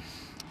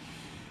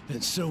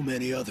 And so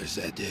many others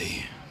that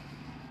day.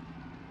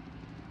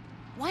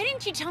 Why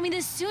didn't you tell me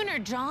this sooner,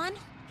 John?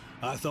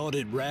 I thought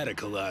it'd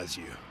radicalize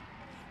you,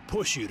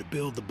 push you to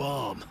build the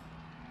bomb.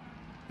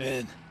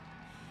 And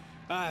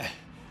I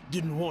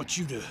didn't want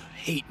you to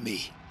hate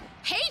me.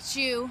 Hate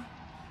you?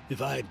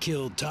 If I had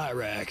killed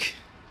Tyrak,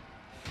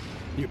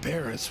 your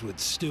parents would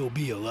still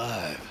be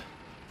alive.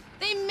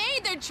 They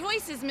made their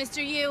choices,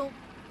 Mr. Yu.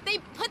 They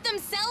put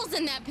themselves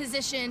in that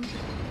position.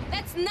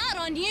 That's not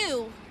on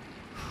you.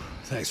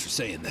 Thanks for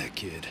saying that,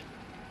 kid.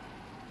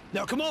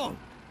 Now come on,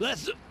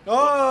 let's...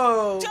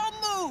 Oh!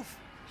 Don't move!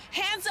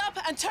 Hands up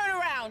and turn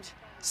around.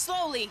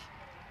 Slowly.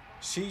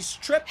 She's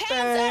tripping.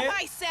 Hands up,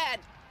 I said!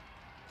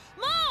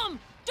 Mom!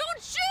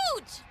 Don't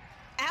shoot!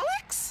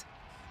 Alex?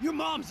 Your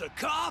mom's a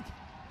cop?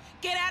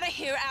 Get out of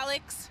here,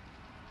 Alex.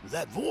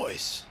 That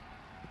voice.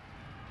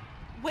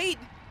 Wait,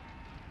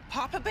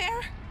 Papa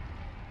Bear?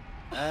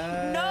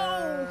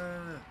 No!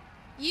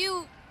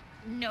 You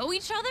know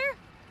each other?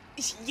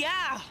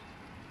 Yeah.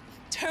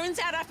 Turns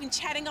out I've been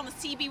chatting on the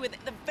CB with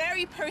the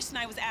very person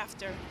I was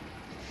after.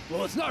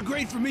 Well, it's not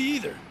great for me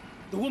either.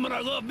 The woman I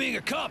love being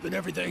a cop and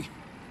everything.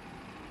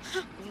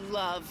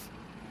 Love.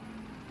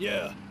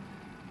 Yeah.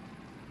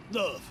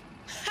 Love.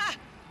 Ha!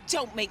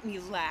 Don't make me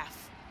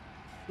laugh.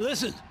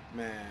 Listen.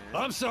 Man.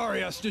 I'm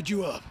sorry I stood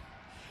you up.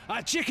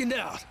 I chickened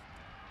out.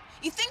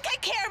 You think I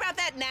care about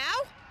that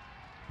now?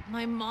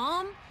 My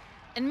mom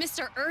and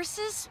Mr.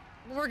 Ursus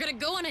were gonna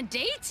go on a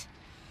date?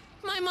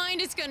 My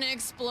mind is gonna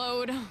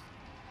explode.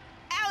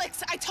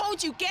 Alex, I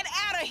told you, get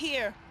out of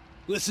here!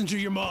 Listen to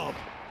your mom.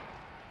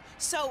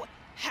 So,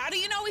 how do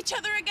you know each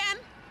other again?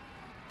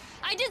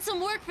 I did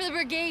some work for the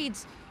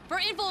brigades, for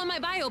info on my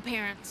bio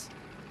parents.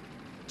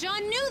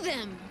 John knew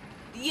them.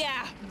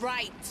 Yeah,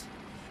 right.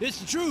 It's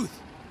the truth.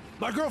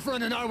 My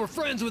girlfriend and I were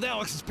friends with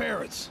Alex's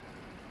parents.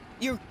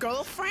 Your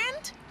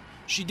girlfriend?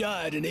 She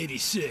died in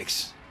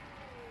 '86.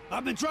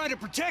 I've been trying to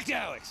protect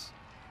Alex.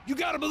 You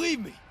gotta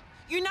believe me.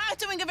 You're not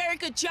doing a very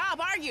good job,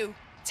 are you?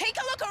 Take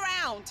a look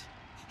around.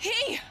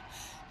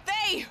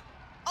 They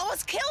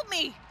almost killed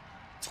me.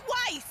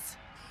 Twice!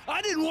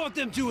 I didn't want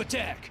them to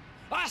attack.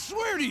 I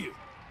swear to you.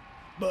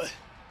 But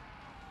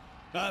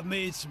I've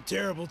made some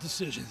terrible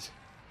decisions.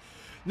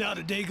 Not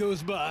a day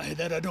goes by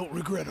that I don't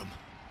regret them.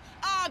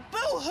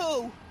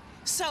 Boo-hoo!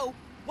 So,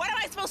 what am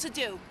I supposed to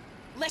do?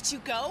 Let you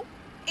go?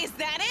 Is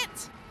that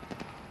it?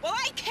 Well,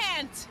 I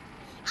can't!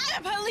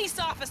 I'm a police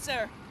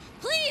officer!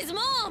 Please,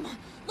 Mom!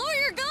 Lower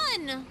your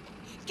gun!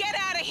 Get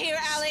out of here,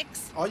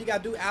 Alex! All you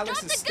gotta do,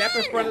 Alex, Drop is the step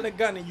in gun! front of the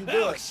gun and you good.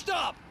 Alex,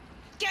 stop!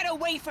 Get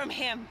away from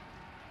him!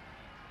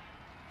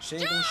 She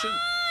ain't gonna shoot.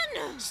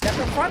 John! Step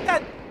in front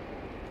that.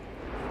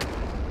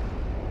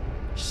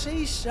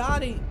 She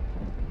shot him.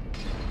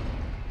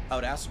 Oh,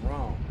 that's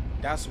wrong.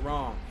 That's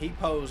wrong. He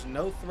posed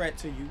no threat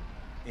to you,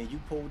 and you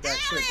pulled that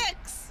trigger.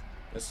 Alex!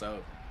 It's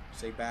over.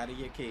 Say bye to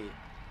your kid.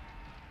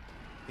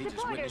 He just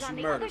Supporters witnessed on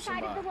you the murder other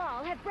side of somebody. the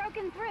wall have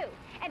broken through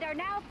and are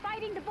now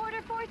fighting the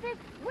border forces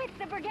with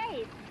the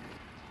brigades.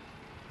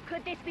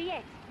 Could this be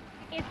it?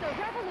 Is the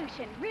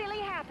revolution really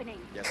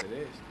happening? Yes, it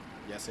is.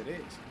 Yes, it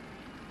is.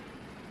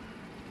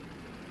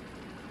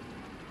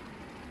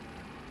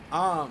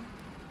 My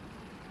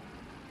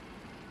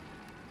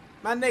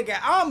nigga,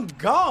 I'm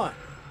gone.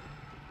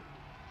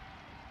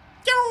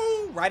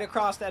 Right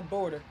across that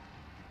border.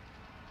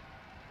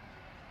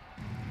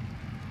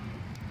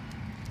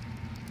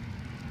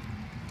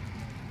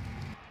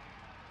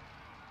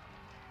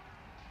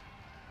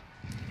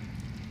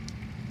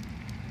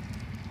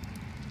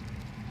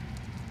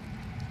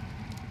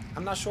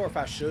 I'm not sure if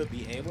I should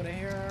be able to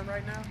hear her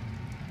right now.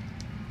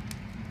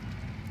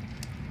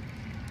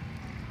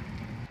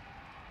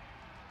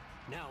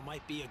 Now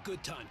might be a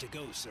good time to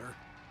go, sir.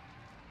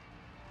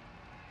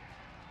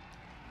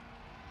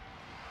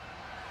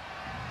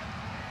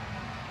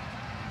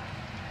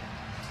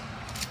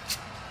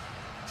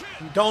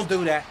 Don't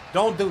do that.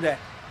 Don't do that.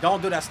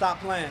 Don't do that. Stop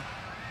playing.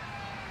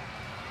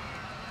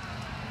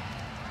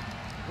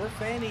 Where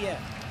Fanny at?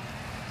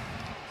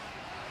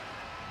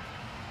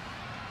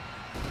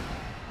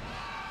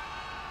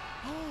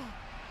 Ooh,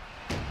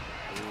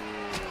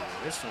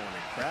 this one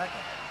is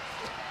cracking.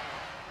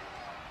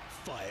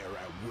 Fire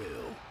at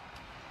will.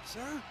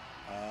 Sir?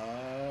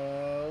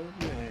 Oh,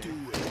 man. Do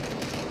it.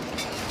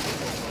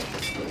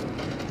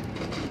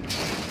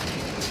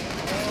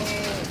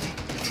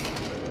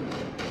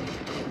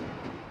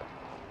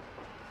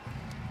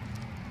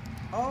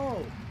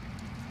 Oh.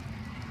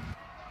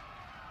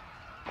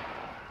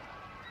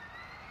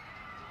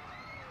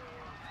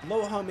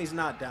 Little homie's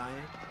not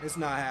dying. It's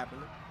not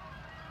happening.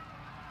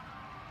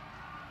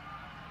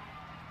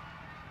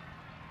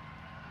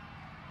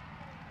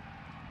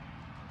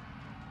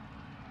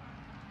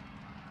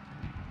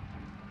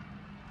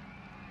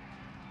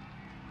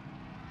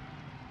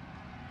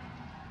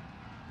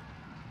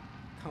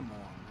 Come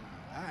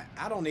on, now.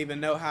 I don't even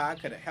know how I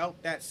could have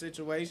helped that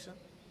situation.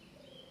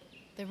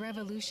 The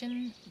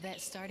revolution that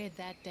started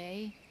that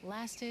day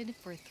lasted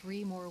for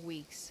 3 more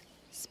weeks,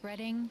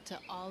 spreading to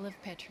all of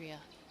Petria.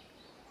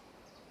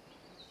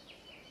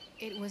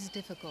 It was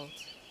difficult,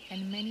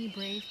 and many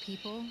brave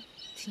people,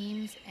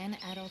 teens and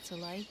adults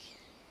alike,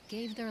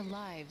 gave their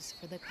lives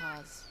for the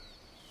cause.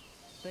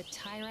 But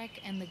Tyrek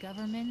and the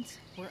government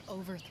were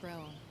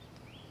overthrown.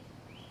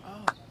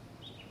 Oh.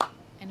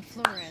 And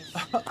Flores,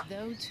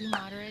 though too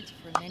moderate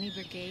for many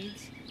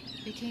brigades,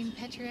 became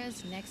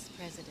Petria's next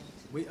president.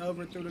 We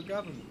overthrew the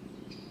government.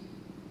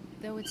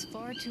 Though it's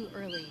far too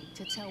early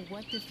to tell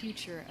what the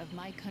future of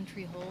my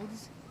country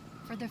holds,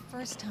 for the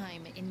first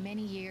time in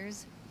many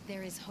years,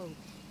 there is hope.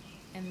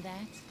 And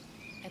that,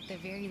 at the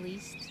very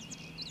least,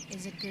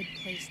 is a good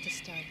place to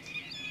start.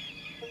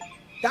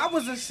 That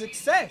was a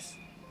success.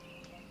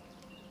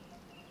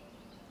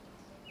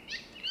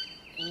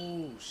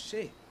 Oh,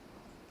 shit.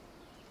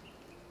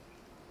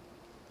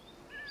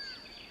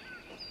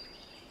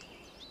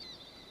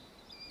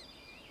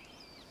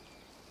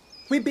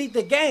 We beat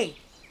the game.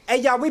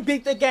 Hey, y'all, we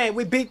beat the game.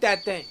 We beat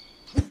that thing.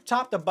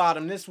 Top to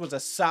bottom, this was a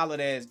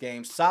solid-ass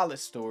game. Solid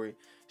story.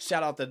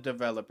 Shout out the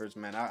developers,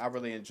 man. I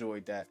really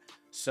enjoyed that.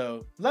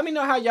 So, let me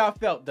know how y'all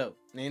felt, though.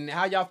 And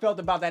how y'all felt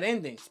about that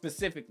ending,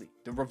 specifically.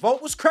 The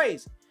revolt was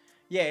crazy.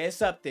 Yeah,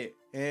 it's up there.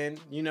 And,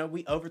 you know,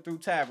 we overthrew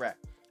Tyrek.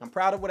 I'm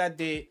proud of what I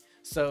did.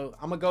 So,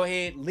 I'm going to go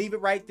ahead, leave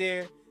it right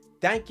there.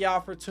 Thank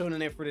y'all for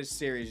tuning in for this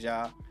series,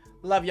 y'all.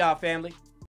 Love y'all, family.